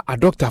ebeboa a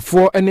doctor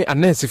for ene a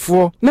nurse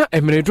for na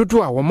emre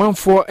dodo a wo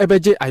manfo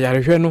ebeje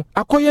ayarehwe no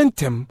akoye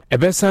ntem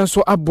ebesan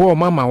so abo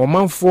mama wo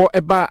manfo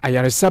eba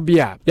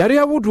ayaresabia yare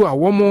awodo a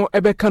wo mo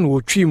ebeka na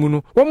otwi mu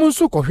no wo mo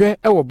nso kohwe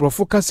ewo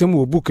brofo kasem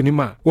wo book ni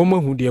ma wo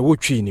mahu de wo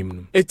twi nim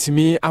no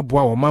etimi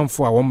aboa wo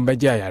manfo a wo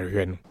mbeje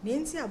ayarehwe no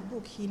nti a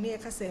book hi ne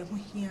kasa ho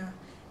hia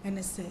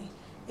ene se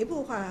ebi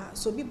ho a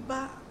so bi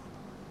ba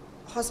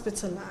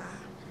hospital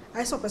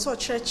I saw person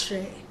church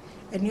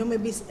and you may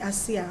be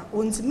asia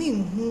ontimi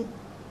hu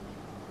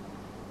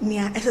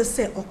nia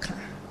ese oka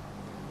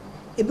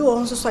ebi wo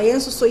nso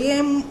so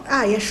yem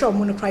a ye hwe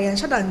mo no kra ye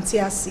nhyada nti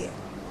ase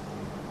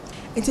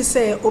enti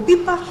say obi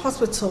ba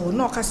hospital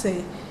no ka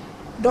say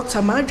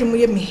doctor ma adwum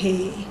ye me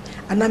he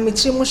ana me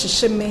chi mo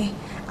hyehye me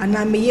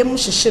ana me ye mo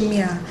hyehye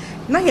me a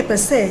na ye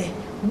pese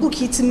book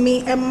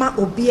itimi emma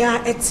obi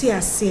a eti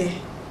ase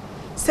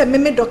say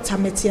me doctor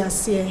meti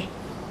ase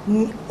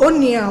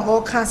onia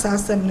all cancer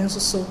asem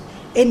so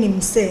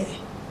enim say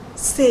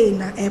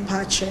na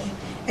epache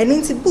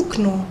eninti book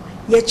no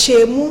ye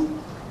chemu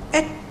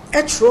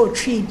etro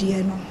twi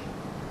die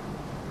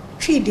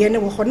no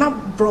wo na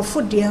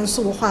brofo die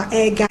nso wo ha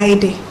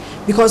guide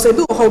because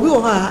ebi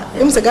wo ha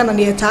em se Ghana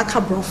na ta aka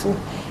brofo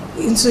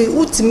into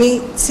utimi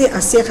ti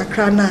ase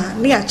kakra na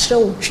ya kire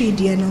wo twi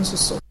die no nso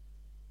so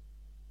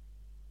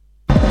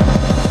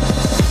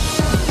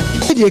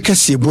die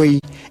kase boy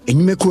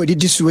enyime ko adi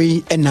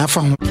disuwe na afa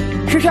ho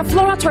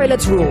Flora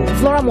toilet roll,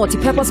 Flora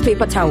multi-purpose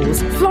paper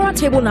towels, Flora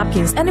table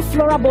napkins, and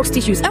Flora box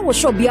tissues. I will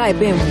show BI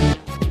BM.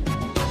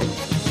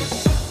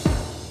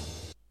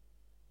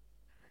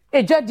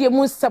 Ejadi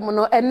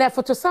Musamono and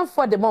for some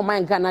for the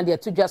moment Ghana there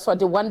to just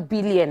the 1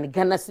 billion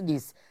Ghana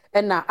cedis.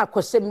 And now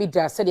Akose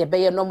Media said the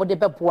Bayer no more de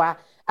Bebois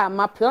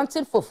are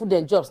planting for food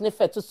and jobs.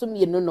 Nefer to sum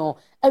ye no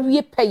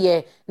every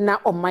paye now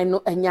on my no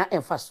enya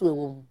and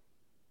fasu.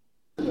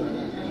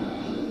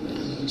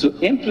 To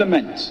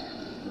implement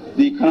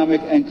the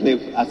economic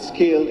enclave at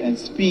scale and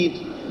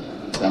speed,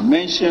 as I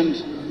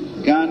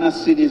mentioned, Ghana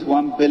City's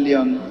 1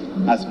 billion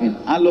has been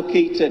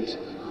allocated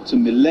to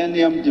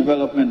Millennium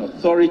Development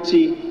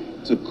Authority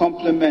to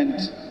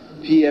complement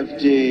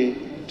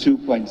PFJ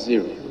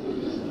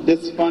 2.0.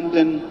 This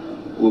funding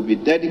will be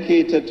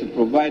dedicated to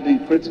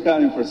providing critical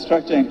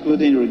infrastructure,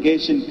 including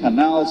irrigation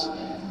canals,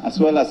 as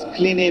well as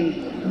cleaning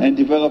and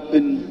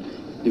developing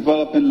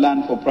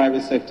land for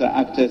private sector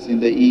actors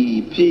in the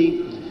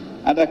EEP.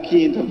 Other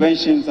key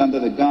interventions under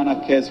the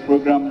Ghana Cares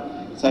program,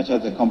 such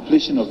as the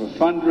completion of a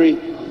foundry,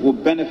 will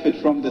benefit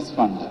from this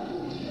funding.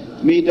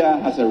 MEDA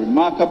has a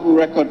remarkable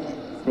record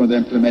from the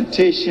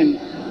implementation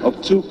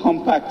of 2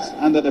 compacts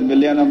under the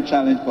Millennium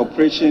Challenge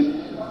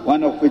Corporation,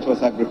 one of which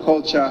was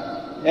agriculture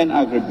and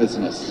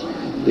agribusiness.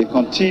 They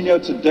continue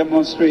to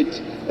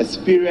demonstrate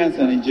experience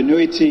and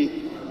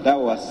ingenuity that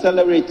will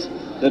accelerate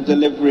the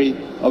delivery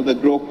of the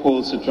growth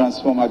goals to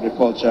transform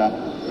agriculture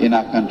in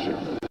our country.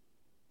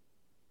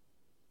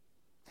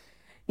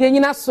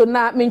 Yenyina so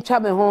na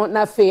mentwa me ho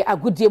na fe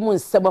agudie mu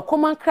nseba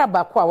koma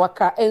kraba kwa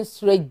waka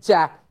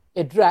ensreja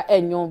edra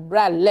enyo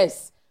bra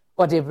less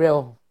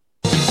odebrel.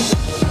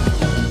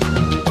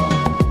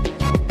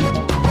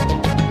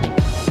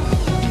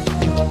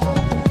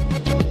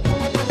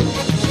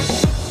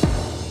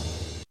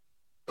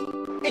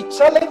 Hey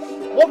Charlie,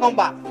 what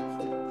number?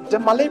 The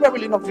malaria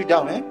really knocked you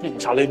down, eh? Hey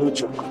Charlie, no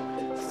joke.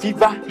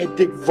 Fever,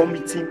 headache,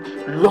 vomiting,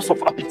 loss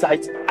of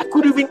appetite. I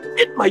couldn't even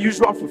eat my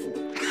usual fufu.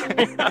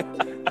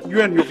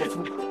 You and your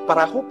fufu. But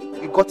I hope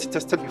you got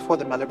tested before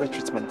the malaria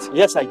treatment.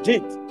 Yes, I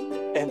did.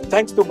 And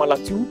thanks to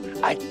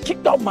Malatu, I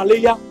kicked out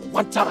malaria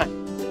one time.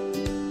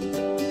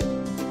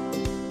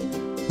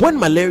 When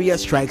malaria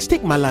strikes,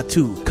 take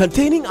Malatu,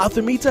 containing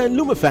Artemether and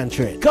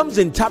Lumefantrine. Comes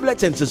in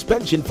tablets and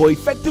suspension for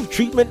effective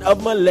treatment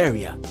of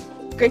malaria.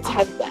 Great to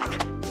have you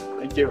back.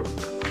 Thank you.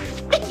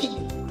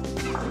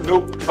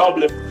 No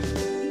problem.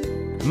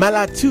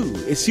 Malatu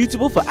is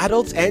suitable for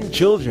adults and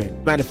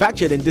children.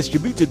 Manufactured and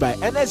distributed by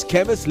NS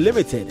Chemists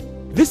Limited.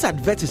 This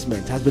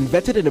advertisement has been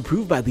vetted and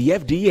approved by the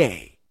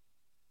FDA.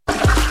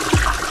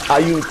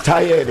 Are you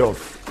tired of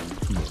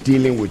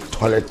dealing with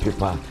toilet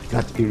paper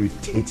that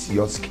irritates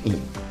your skin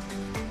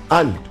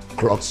and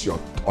clogs your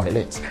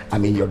toilets?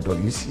 Your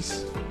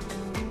WCs?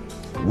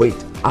 Wait,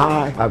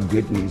 I have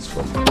great news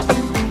for you.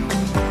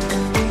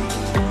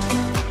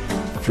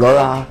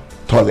 Flora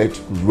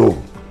Toilet Roll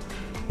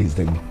is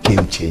the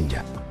game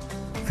changer.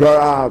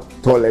 Flora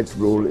Toilet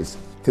Roll is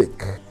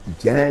thick,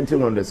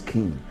 gentle on the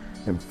skin,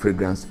 and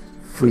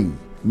fragrance-free,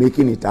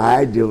 making it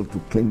ideal to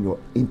clean your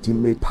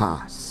intimate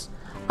parts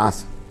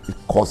as it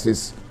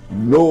causes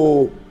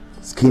no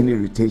skin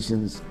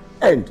irritations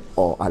and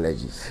or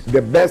allergies.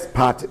 The best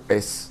part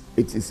is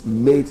it is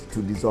made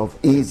to dissolve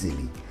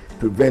easily,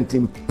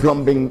 preventing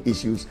plumbing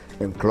issues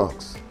and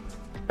clogs.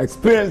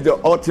 Experience the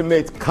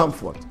ultimate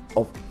comfort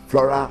of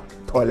Flora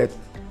toilet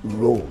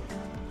roll.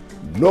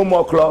 No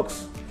more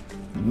clogs,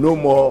 no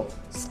more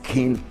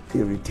skin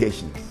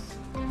irritations.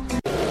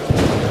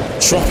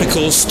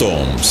 Tropical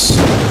storms,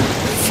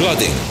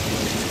 flooding,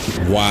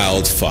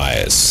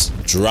 wildfires,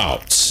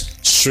 droughts,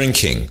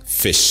 shrinking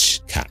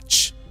fish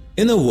catch.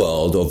 In a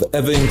world of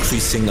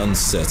ever-increasing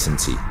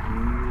uncertainty,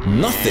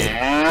 nothing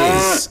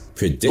is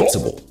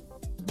predictable.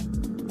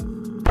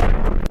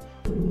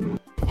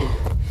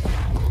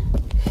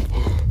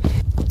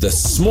 The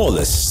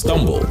smallest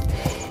stumble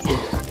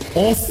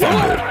or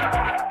fumble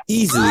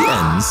easily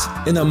ends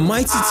in a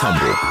mighty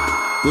tumble,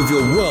 with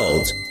your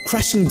world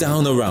crashing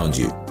down around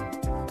you.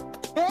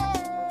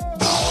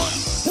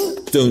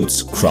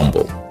 Don't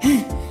crumble.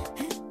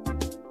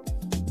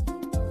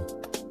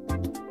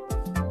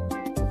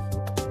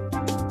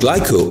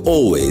 Glyco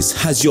always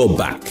has your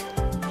back.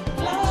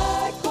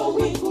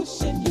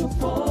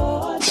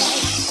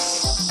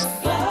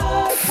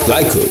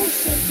 Glyco,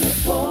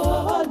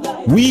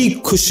 we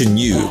cushion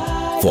you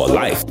for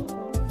life.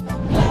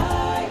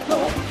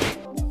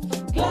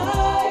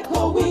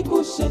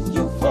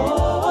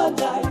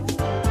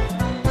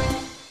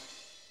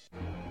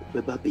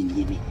 Beba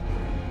benyini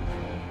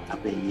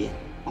abeye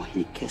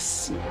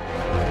ohikesi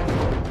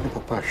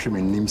papa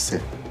hweme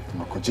nimse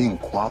makoje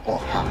nkwa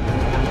oha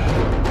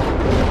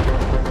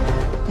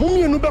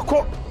mumienu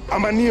beko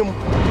amaniem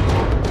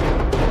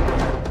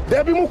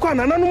debi mu kwa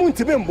nananom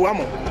ntibe mboa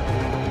mo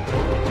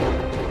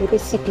bebe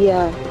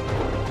sipia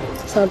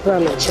sabra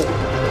mecho.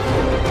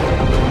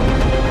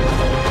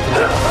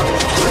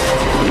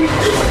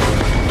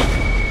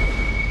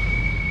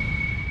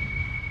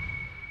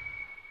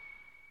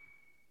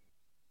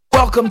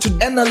 Welcome to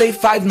NLA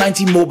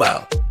 590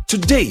 Mobile.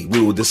 Today we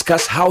will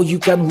discuss how you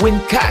can win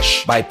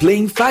cash by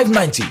playing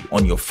 590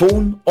 on your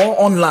phone or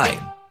online.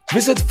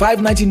 Visit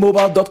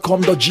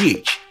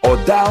 590mobile.com.gh or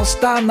dial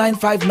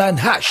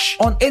 *959#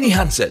 on any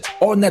handset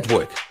or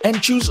network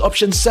and choose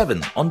option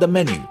 7 on the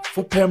menu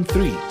for PERM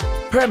 3.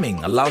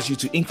 PERMing allows you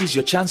to increase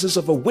your chances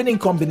of a winning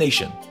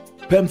combination.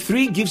 PERM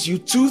 3 gives you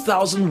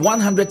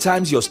 2,100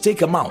 times your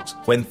stake amount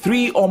when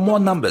 3 or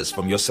more numbers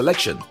from your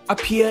selection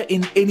appear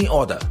in any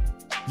order.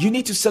 You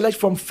need to select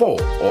from 4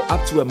 or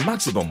up to a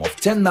maximum of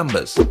 10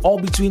 numbers, all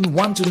between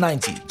 1 to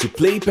 90, to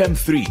play PERM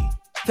 3.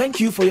 Thank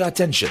you for your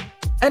attention.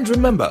 And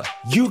remember,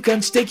 you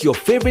can stake your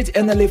favorite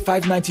NLA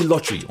 590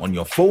 lottery on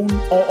your phone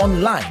or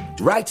online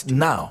right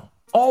now.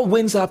 All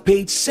wins are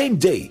paid same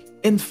day,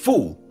 in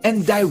full,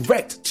 and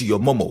direct to your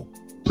Momo.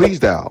 Please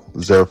dial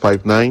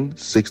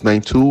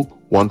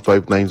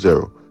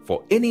 059-692-1590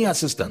 for any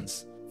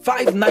assistance.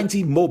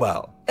 590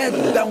 Mobile. Ed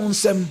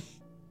Downsem.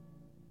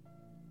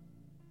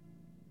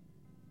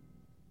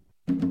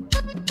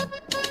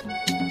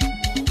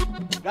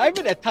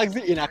 Driving a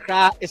taxi in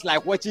Accra is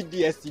like watching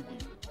DSTV.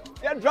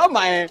 The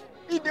drama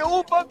in the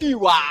Uber be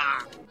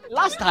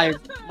last time,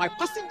 my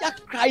passenger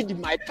cried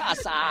in my car,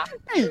 sir.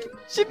 Hey,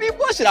 she be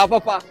watching her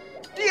papa.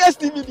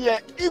 DSTV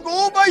there, he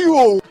go over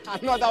you.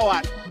 Another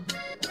one.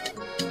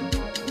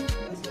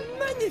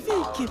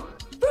 Magnifique.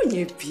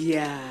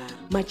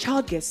 My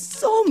child gets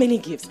so many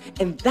gifts,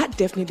 and that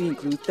definitely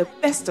includes the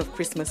best of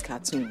Christmas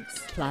cartoons.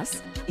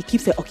 Plus, it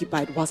keeps her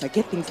occupied whilst I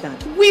get things done.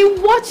 We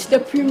watch the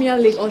Premier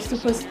League on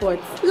Super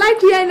Sports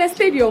like we are in a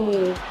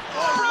stadium.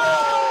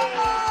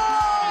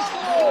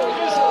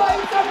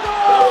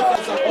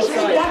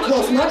 That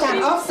was not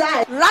an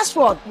offside.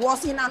 Rashford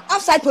was in an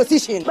offside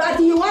position, but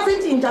he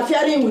wasn't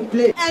interfering with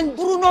play. And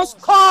Bruno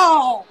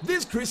scored.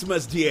 This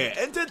Christmas, dear,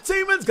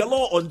 entertainment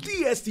galore on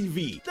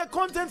DSTV. The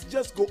contents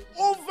just go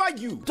over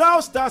you.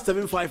 Dial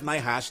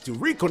 *759# to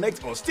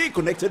reconnect or stay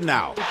connected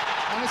now.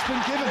 And it's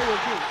been given.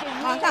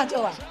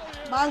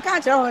 Man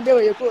can't tell when they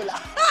were cool.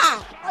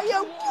 Ha! Are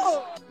you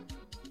cool?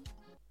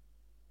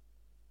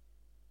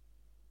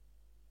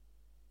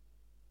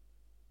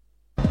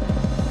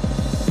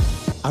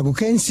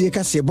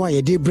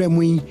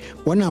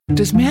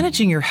 Does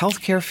managing your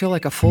healthcare feel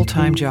like a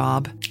full-time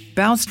job?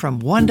 Bounced from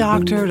one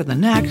doctor to the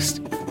next?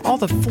 All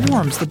the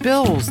forms, the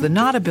bills, the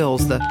nada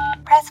bills, the...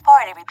 Press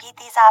 4 to repeat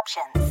these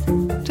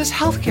options. Does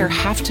healthcare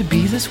have to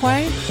be this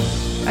way?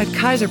 At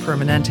Kaiser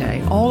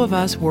Permanente, all of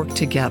us work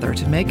together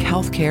to make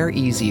healthcare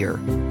easier.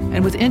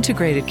 And with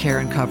integrated care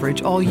and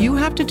coverage, all you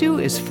have to do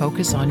is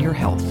focus on your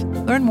health.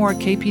 Learn more at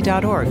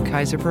kp.org.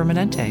 Kaiser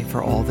Permanente,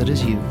 for all that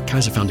is you.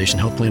 Kaiser Foundation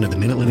Health Plan of the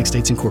Mid-Atlantic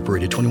States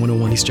Incorporated,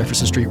 2101 East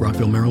Jefferson Street,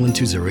 Rockville, Maryland,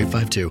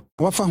 20852.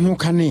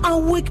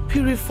 Awake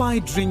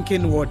purified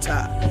drinking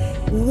water.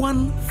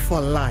 One for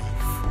life.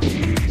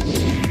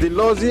 The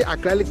Lozi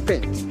acrylic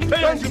paint.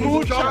 Paint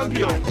Smooth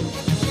Champion.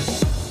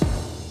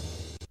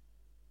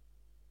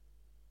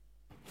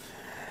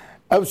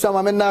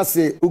 Abusama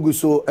menase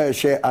uguso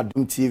share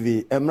Adum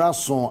TV. Emra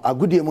son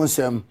agudie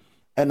monsem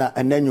ena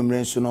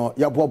enenwumre nso no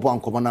yabobo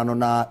ankomona no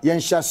na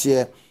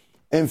yenhyase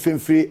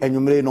emfemfiri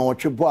enwumre no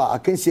twebo a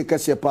akansie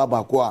kase pa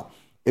ba ko a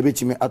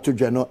ebetimi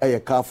atodwa no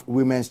CAF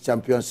Women's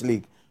Champions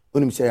League.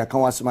 Onim se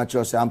yakan wasema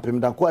kire se ampem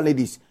da ko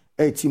ladies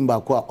team ba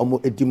ko a omo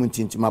edimu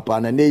tintima pa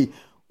na nei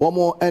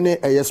womo ene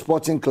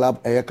Sporting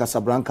Club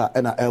Casablanca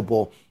ena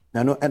elbow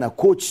na no ena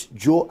coach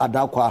Joe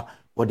Adakwa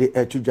wode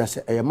atodwa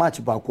se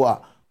match ba ko a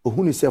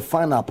ohuni se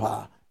final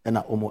pa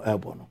ena omo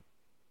elbow no.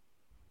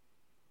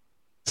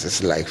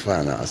 It's like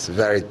finals,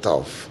 very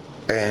tough,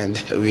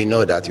 and we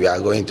know that we are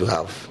going to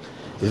have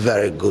a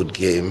very good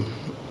game.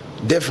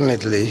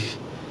 Definitely,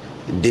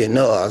 they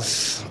know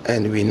us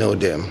and we know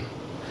them.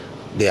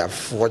 They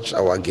have watched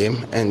our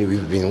game and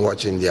we've been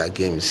watching their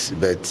games,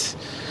 but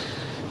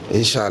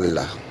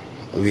inshallah,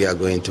 we are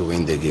going to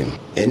win the game.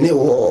 Any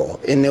war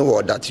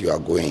that you are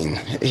going,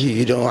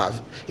 you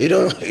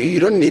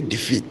don't need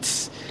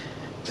defeat.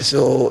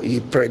 So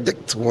you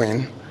predict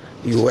when,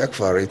 you work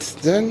for it,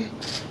 then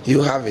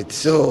you have it.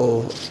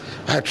 So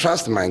I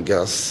trust my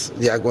girls.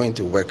 They are going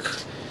to work,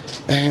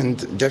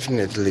 and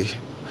definitely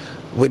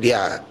with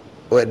their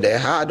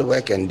hard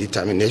work and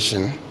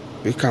determination,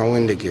 we can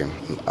win the game.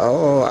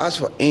 Oh, as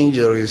for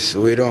injuries,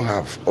 we don't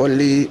have.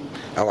 Only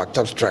our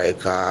top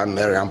striker,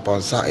 Mariam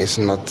Ponsa, is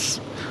not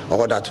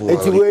all that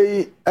well.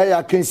 Anyway,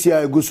 I can see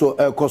a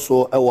guso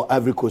koso ewo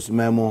Ivory Coast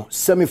memo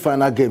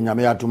semi-final game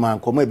nyame aduma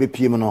nkomo ebe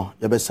piem no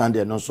ye be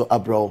Sunday no so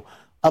abro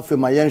afi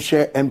ma yen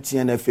share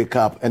MTN FA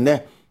Cup and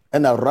a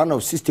run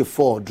of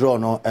 64 draw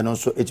no and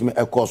also etime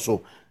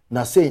ekoso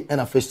na say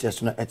na first year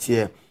no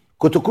etie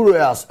Kotoko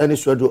Royals any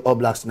Swedo All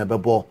Blacks na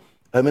bebo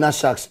Emina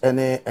Sharks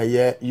any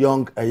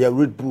young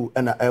Red Bull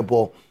and a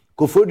airball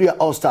Kofodia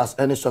All Stars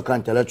any Soccer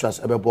Intellectuals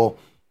ebebo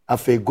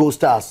afi Gold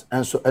Stars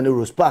and so any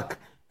Rose Park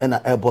and a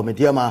airball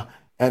Mediama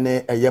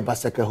any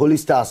Baseke Holy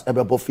Stars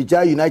ebebo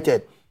Fija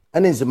United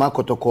and in Zima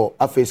Kotoko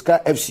afi Sky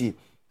FC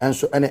and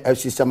so any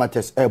FC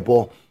Samates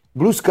airball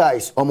Blue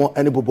Skies omo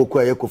any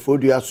boboko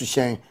Kofodia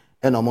Sushen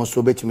and omo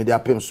so betimi de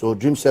apem so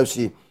Dreams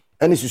FC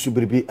any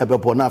susubiribi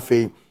ebebo na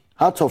afi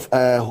Heart of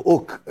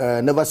Oak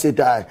Never Say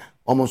Die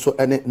omo so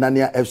any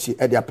Nania FC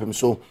e de apem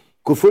so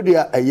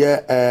Kofodia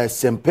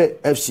Sempe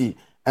FC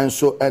and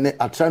so any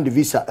Atran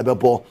Divisa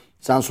ebebo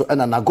sanso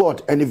and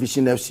Nagod any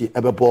Vision FC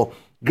ebebo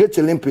Great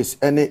Olympics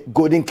any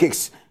Golden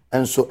Kicks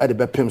and so e de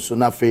bepem so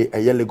na afi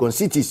Legon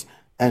Cities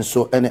and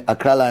so any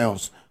Accra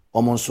Lions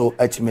omo so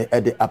etime e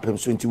de apem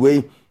so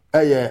ntiwei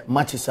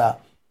matches a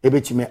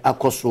ebetime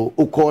akoso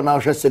uko na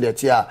hwese de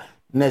tia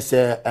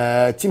nese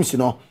teams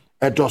no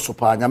edoso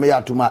pa nyame ya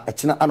atuma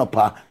etina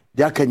anopa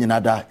de aka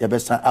nyinada ye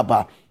besa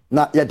aba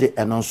na ye de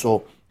eno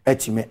so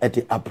etime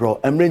ede abro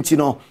emrenti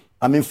no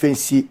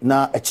amemfensi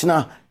na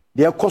etina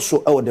de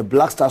ekoso e the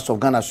Black Stars of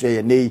Ghana so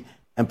ye nei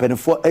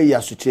empenfo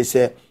aso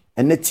chese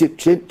ene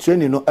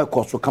training no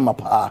ekoso kama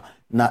pa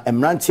na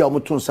emranti a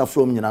omoto nsa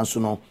from nyina so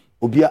no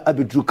obia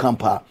abedru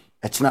campa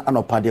etina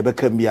anopa de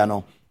beka mbia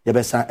no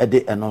Yebesa ede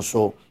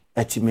enonso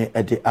etime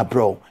ede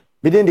abro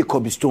midin the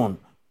Cobblestone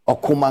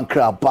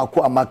okumankra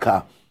bako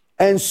amaka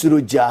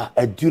ensuroja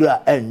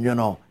adura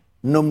enyono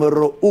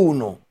numero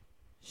 1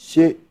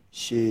 she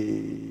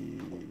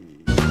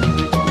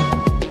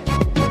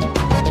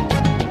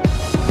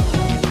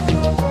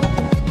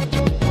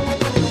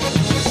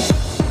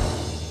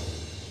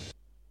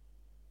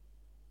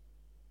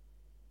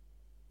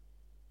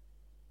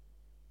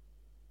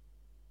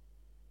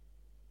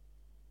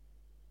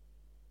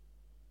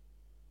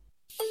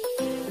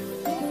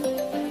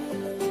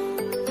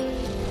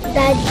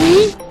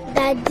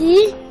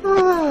Daddy,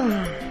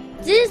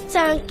 this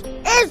tank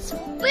is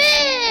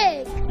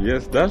big.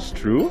 Yes, that's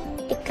true.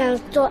 It can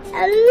store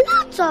a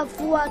lot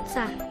of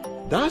water.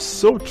 That's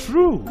so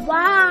true.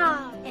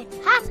 Wow, it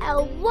has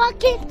a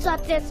working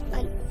tortoise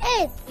on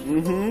it.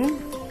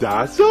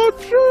 That's so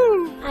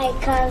true. I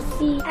can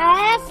see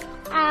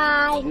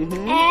F-I-N-T-E-X.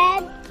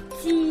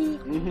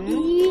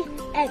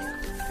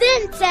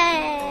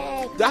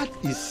 Syntax. That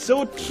is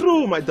so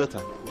true, my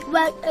daughter.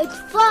 When it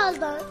falls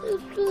down,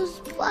 it will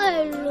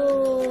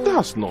spoil.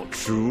 That's not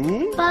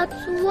true. But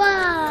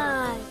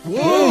why?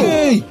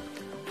 Hey!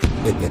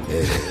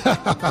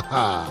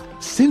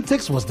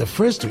 Syntex was the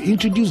first to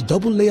introduce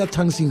double-layer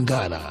tanks in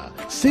Ghana.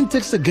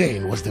 Syntex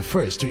again was the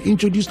first to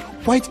introduce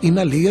white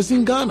inner layers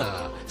in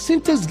Ghana.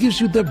 Syntex gives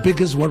you the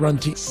biggest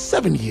warranty,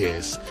 7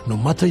 years. No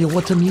matter your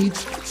water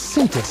needs,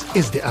 Syntex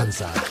is the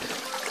answer.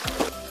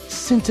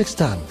 Syntex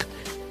tank.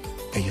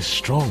 Are you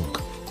strong?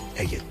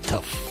 Are you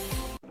tough?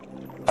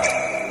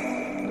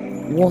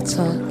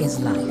 Water is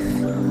life.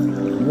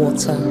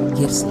 Water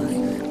gives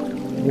life.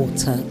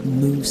 Water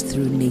moves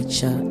through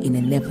nature in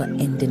a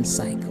never-ending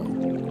cycle.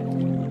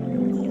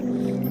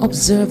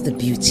 Observe the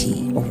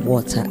beauty of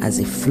water as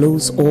it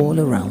flows all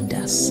around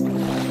us,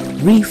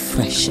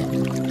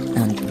 refreshing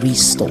and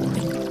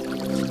restoring.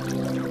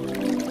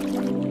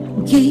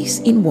 Gaze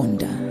in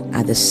wonder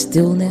at the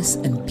stillness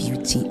and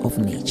beauty of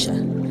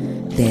nature.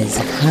 There's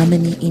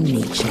harmony in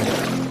nature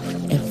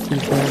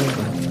everywhere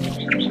around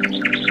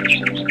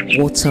you.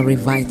 Water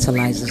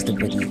revitalizes the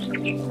body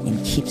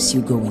and keeps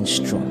you going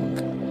strong.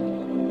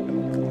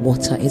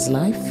 Water is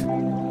life.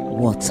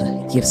 Water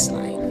gives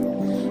life.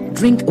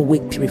 Drink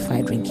Awake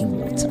Purified Drinking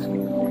Water.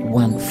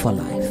 One for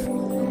life.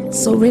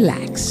 So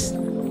relax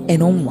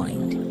and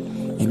unwind,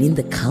 and in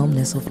the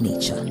calmness of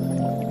nature,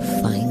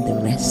 find the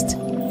rest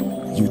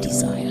you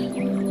desire.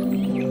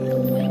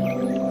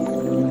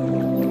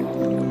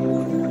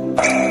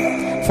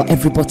 For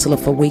every bottle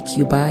of Awake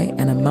you buy,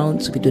 an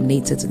amount to be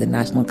donated to the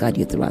National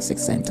Cardiothoracic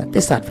Center.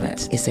 This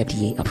advert is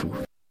FDA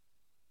approved.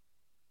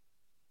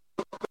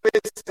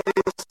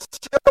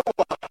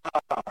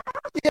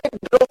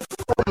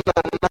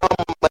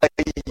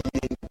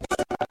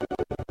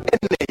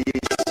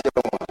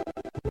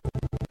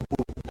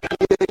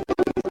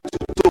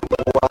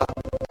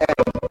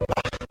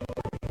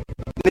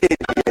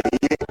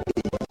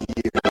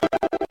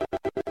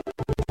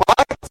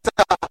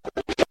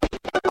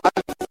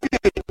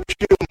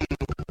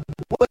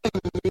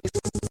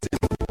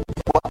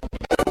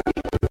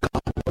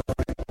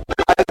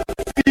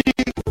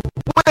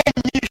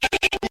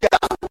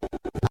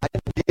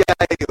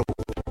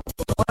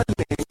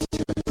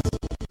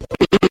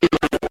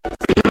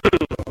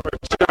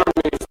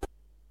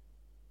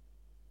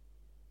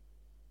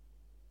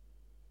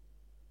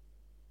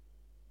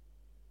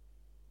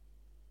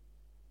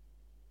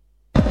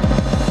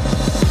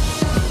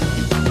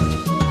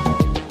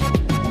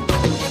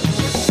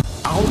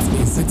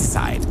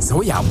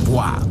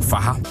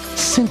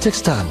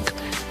 Syntex tank.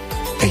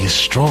 Are you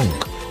strong?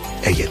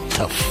 Are you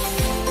tough?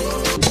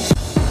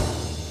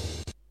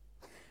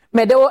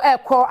 Medewo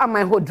ekọ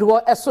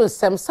amanhodwo eso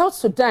nsem South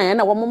Sudan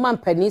na wo man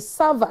pani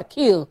Salva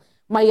Kiir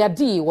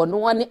Mayadi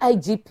wono ane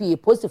IGP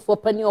posifo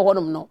pani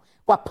ohonom no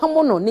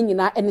wapamo no ne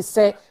nyina ene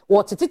se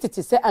wo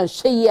tetetete se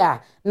anhwe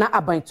a na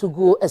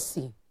abantugu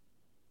asi.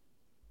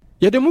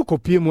 Yedemu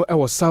kopiemu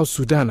ewo South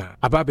Sudan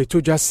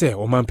ababetodwa se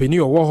omampeni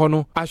owo ho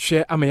no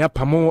ahwe amaya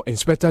pamo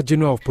Inspector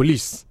General of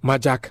Police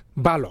Majak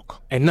Balok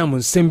enam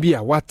nsem bi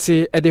a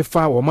wate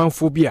edefa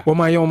womanfo bi a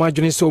womaye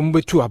omadwene se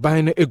ombetu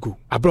aban na egu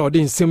abra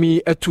ode nsem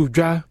yi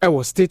etudwa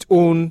ewo state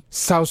owned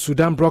South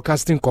Sudan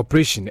Broadcasting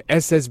Corporation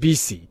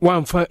SSBC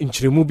wamfa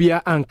nchiremu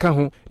bia anka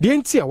ho de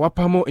enti a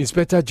wapamo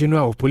Inspector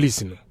General of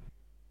Police no.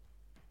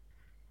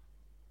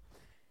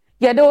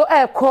 Yedo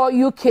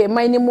ekọ UK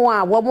manimu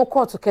a wo mo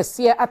court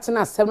kese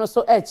atena asem no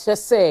so eche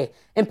se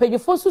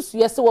empanyefo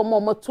susuye se wo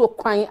mo to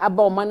kwan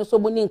aba o man so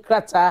boni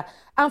nkrata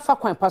amfa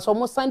kwan paso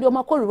mo sande o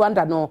makọ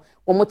Rwanda no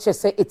wo mo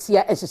chese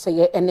etia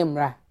ehyehyeye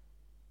enemra.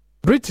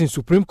 Britain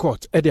Supreme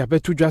Court ede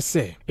abetudwa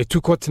se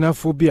etukotena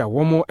phobia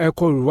wo mo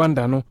ekọ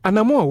Rwanda no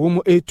anamo a wo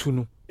mo etu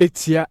no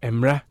etia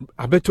emra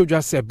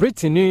abetodwa se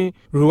Britain ni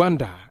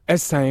Rwanda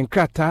esan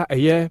krata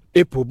eye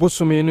April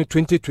bosome no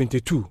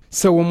 2022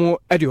 se wo mo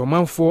ede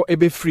omanfo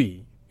ebe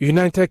free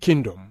United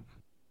Kingdom.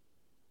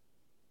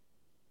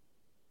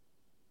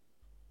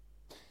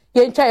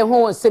 Yencha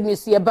ho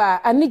nsemisu ye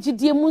ba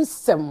anigidie mu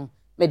nsem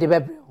mede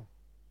bebre.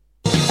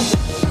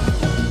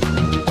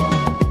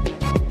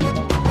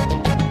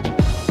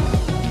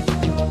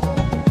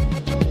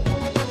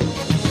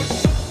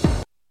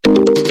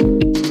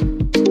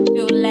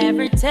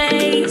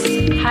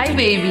 Hi,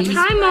 baby.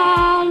 Hi,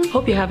 Mom.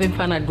 Hope you're having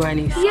fun at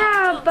Granny's.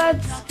 Yeah, but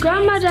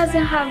Grandma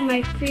doesn't have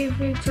my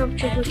favorite top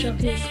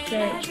chocolate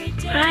spread.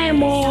 Hi,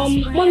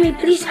 Mom. Mommy,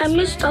 please, I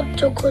missed top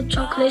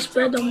chocolate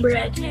spread on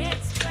bread.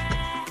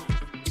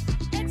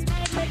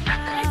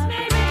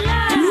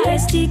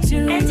 Tasty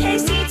too. And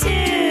tasty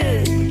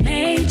too.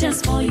 Made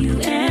just for you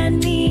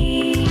and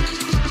me.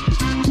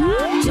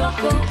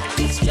 Choco,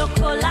 it's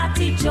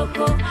chocolate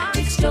choco.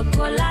 It's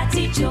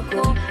chocolate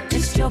choco.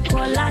 It's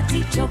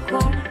chocolate choco.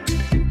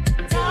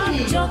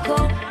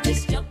 Choco,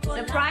 it's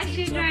chocolate. Surprise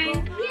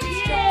children!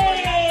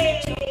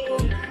 Yay!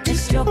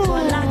 It's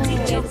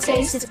chocolate choco. The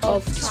taste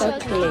of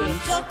chocolate.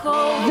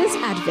 This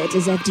advert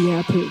is FDA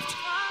approved.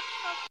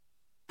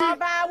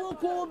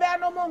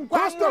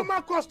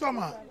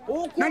 Customer.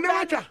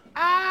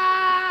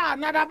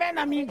 Nada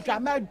bena minka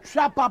me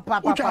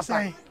papa.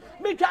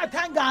 Me try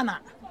 10 Ghana.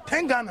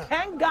 10 Ghana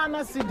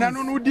cedis.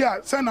 No dia,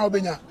 send na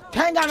obenya.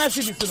 10 Ghana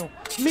cedis no.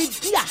 Me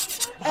dia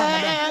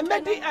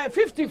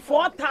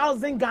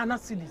 54,000 Ghana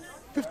cedis.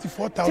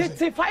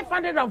 54,000.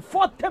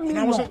 540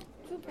 million.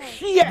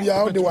 Here.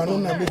 Bia the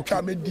one na me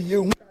twa me die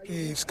hu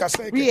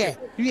skasa.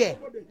 Yeah.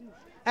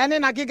 Ene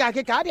na giga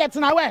ade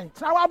tena we.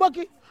 Tena wa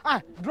boki.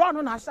 Draw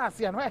no na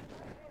asase no we.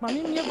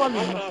 Mami me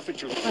volume no.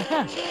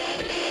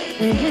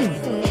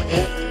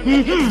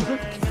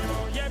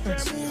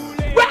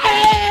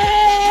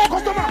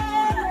 Customer.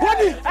 What?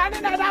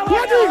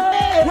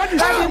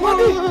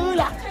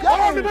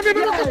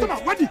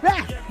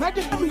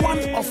 One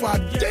of our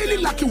daily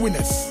lucky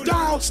winners.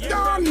 Dial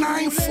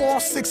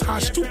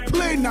 *946# to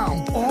play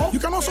now. Or you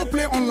can also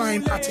play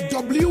online at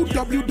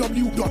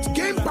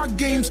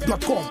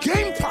www.gamepackgames.com.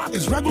 Game Park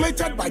is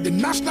regulated by the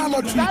National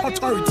Lottery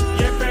Authority.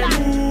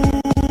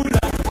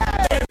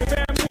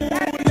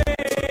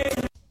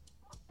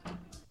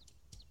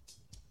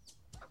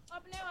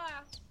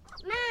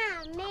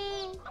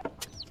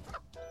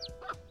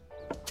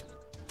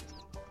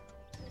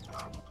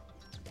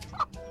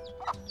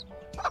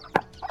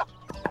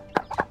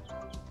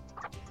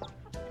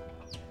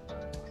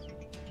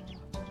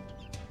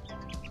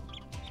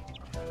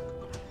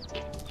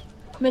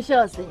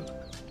 Michelle say.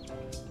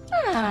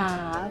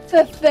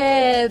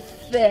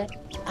 Fe.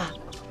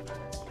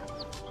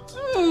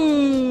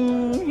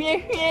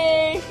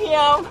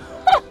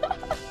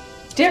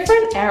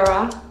 Different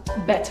era,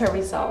 better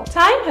result.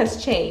 Time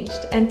has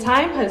changed and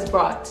time has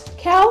brought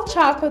Kel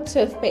Chocolate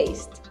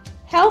Toothpaste.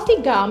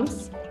 Healthy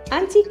gums,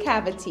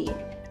 anti-cavity,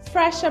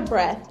 fresher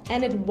breath,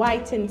 and it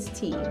whitens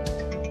teeth.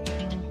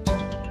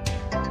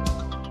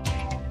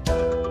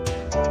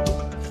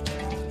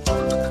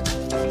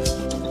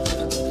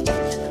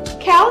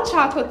 Kel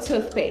Chocolate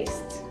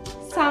Toothpaste.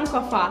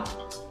 Sankofa.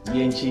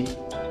 Yenchi.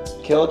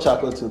 Kel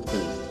Chocolate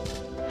Toothpaste.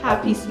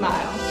 Happy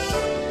smile.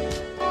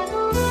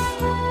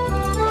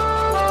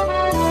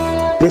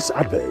 This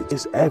advert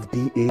is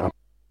FDA.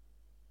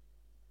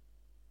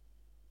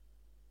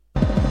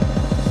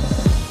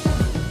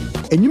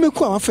 And you make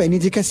a fair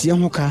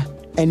indication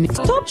and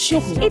stop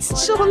shopping.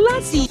 It's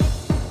chocolate.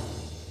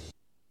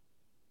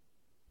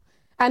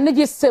 And they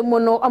just say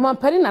mono,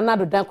 amampani na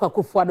nado dan kwa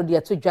kufuado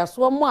dia to dwa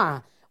so mo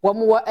a wo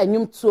mo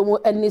anyum tuo mo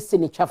eni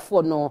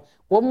sinitwafo no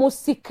wo mo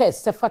sika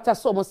sefata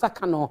so mo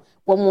saka no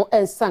wo mo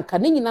ensanka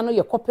ne nyina no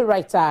ye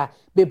copywriter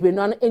bebre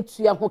no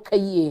entua ho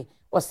kayie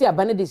wo se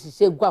abane de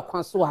sise gu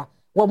akwanso a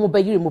wo mo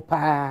bayiri mu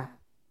pa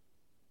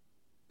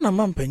na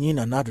mampani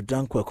na nado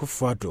dan kwa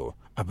kufuado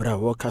abra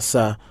wo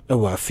kasa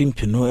ewa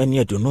afimpino eni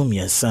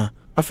adonomiensa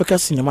Africa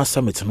Cinema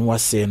Summit no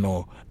wase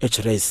no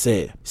ekire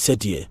se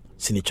sedie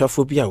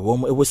sinitwafo bia wo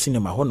mo ewo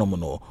cinema honom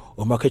no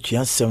o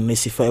makatwa nsem na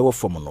sifa ewo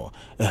fom no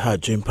ha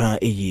dwempa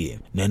eyi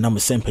na nam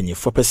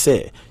sempanyefo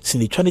pese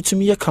sinitwa ne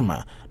tumi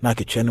yakama na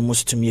akatwa ne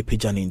mostumi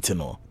epagya ne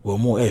ntino wo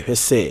mo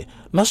ehwese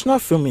National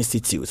Film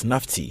Institute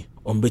NAFTI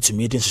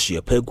ombetumi edin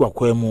hye pa egu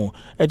akwemu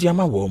edi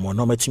ama wo mo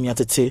no matumi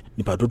atete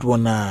nipa dodo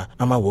na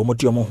ama wo mo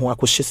de omo ho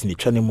akohye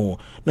sinitwa ne mu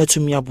na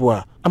tumi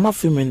aboa ama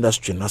film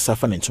industry na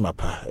safa ne ntuma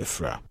pa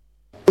efra.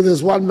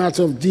 There's one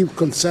matter of deep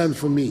concern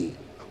for me,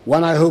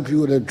 one I hope you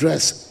would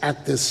address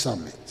at this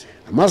summit.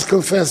 I must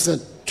confess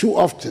that too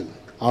often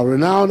our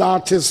renowned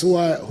artists who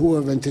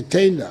have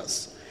entertained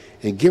us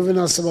and given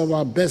us some of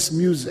our best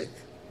music,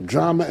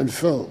 drama and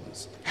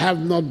films have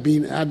not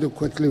been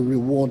adequately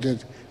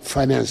rewarded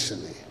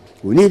financially.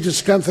 We need to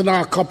strengthen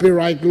our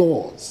copyright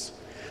laws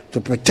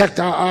to protect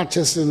our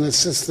artists and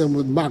assist them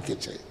with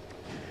marketing.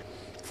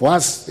 For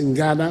us in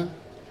Ghana,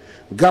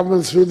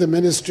 government through the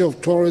Ministry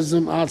of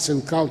Tourism, Arts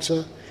and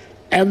Culture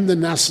and the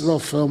National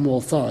Film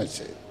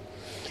Authority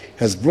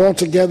has brought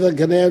together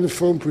Ghanaian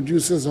film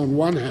producers on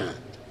one hand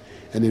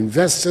and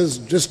investors,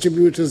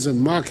 distributors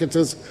and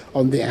marketers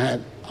on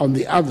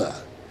the other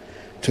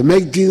to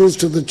make deals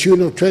to the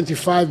tune of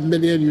 $25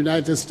 million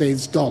United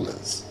States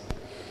dollars.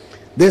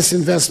 This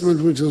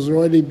investment, which has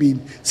already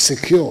been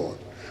secured,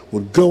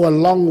 would go a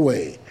long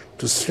way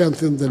to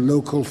strengthen the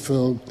local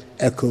film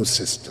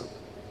ecosystem.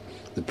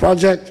 The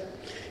project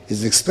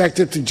is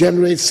expected to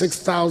generate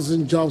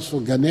 6,000 jobs for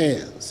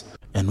Ghanaians.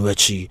 And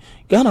wechi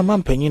Ghana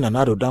mampanyi na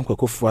nado dankwa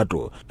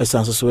kufuado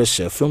esanso so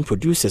ehye film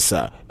producers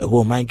a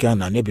ewo man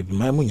Ghana na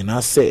bibiman mu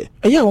nyina se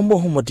eya wo mbo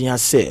homodin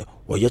ase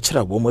wo ye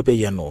kira wo mo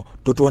beye no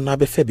dodo na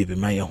be fa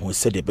bibiman ye ho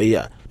se de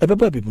beya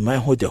ebeba bibiman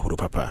ho de horo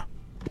papa.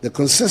 The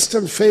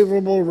consistent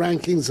favorable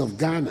rankings of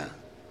Ghana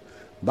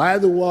by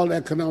the World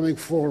Economic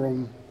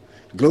Forum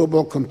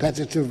Global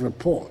Competitive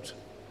Report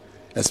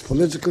as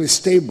politically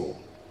stable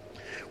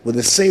with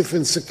a safe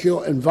and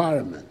secure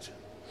environment,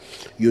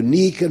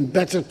 unique and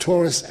better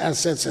tourist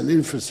assets and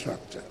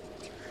infrastructure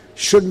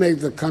should make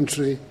the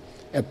country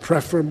a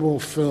preferable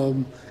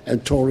film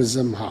and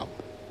tourism hub,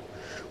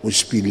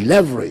 which be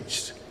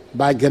leveraged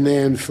by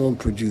Ghanaian film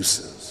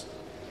producers.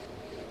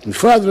 In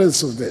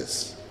furtherance of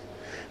this,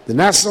 the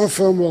National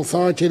Film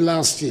Authority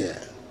last year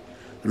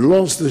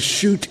launched the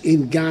Shoot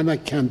in Ghana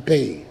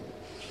campaign,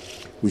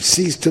 which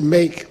seeks to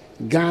make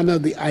Ghana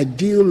the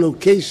ideal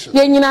location.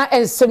 Yenyina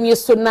ensem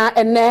yeso na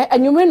ene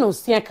anwume no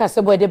sia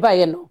kase bo de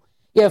baye no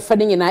ye fa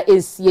ne nyina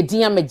ensi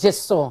yedin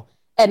amegeso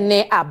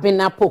ene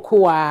abena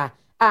pokoa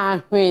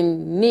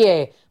ahwen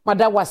ne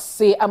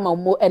madawase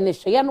amamo ene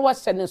hwe no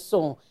wase ne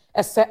so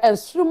ese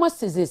ensruma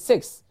season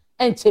 6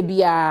 enche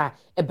bia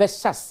ebe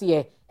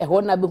hyase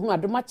eho na behu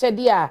adoma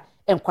chede a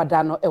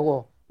enkwada no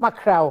ewo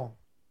Accra.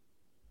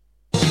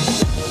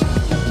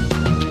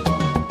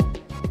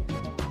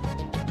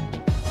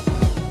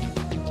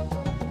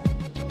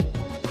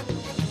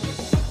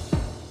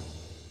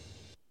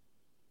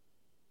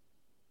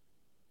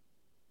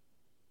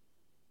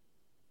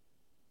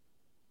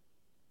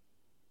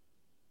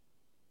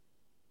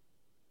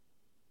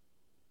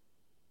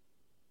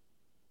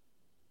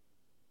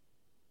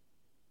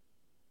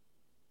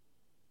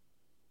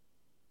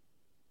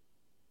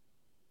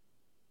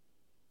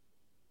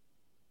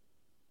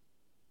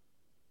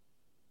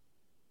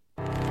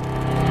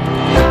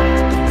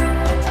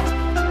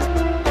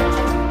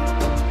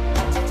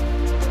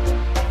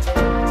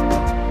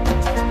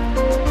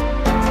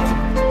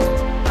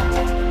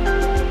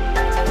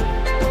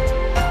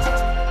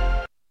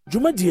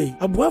 Jumadie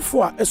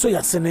abuafo a eso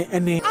yasene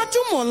ene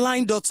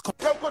ajumonline.com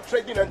Telco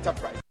Trading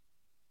Enterprise.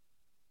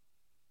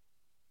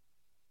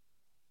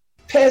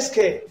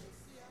 Peske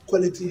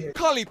quality hair.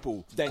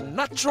 Calipo, the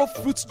natural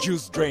fruit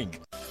juice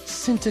drink.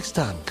 Syntex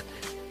tank.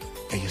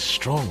 Are you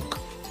strong?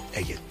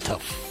 Are you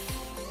tough?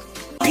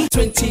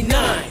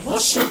 B29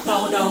 washing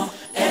powder.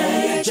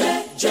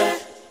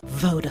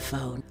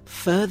 Vodafone,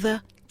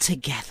 further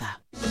together.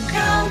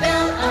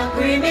 Cowbell, a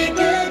creamy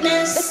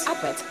goodness. This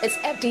advert is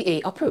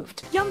FDA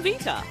approved.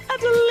 Yumvita, a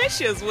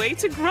delicious way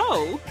to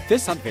grow.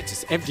 This advert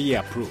is FDA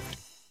approved.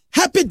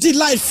 Happy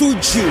Delightful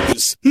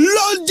Juice,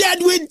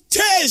 loaded with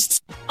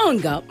taste.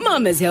 Onga,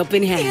 Mama's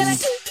helping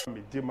hands.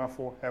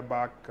 Medimafo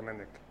Herbal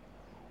Clinic.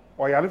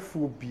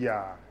 Oyalefo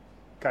bia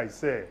kai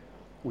say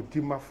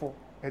udimafo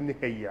ene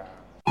heya.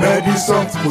 Medicine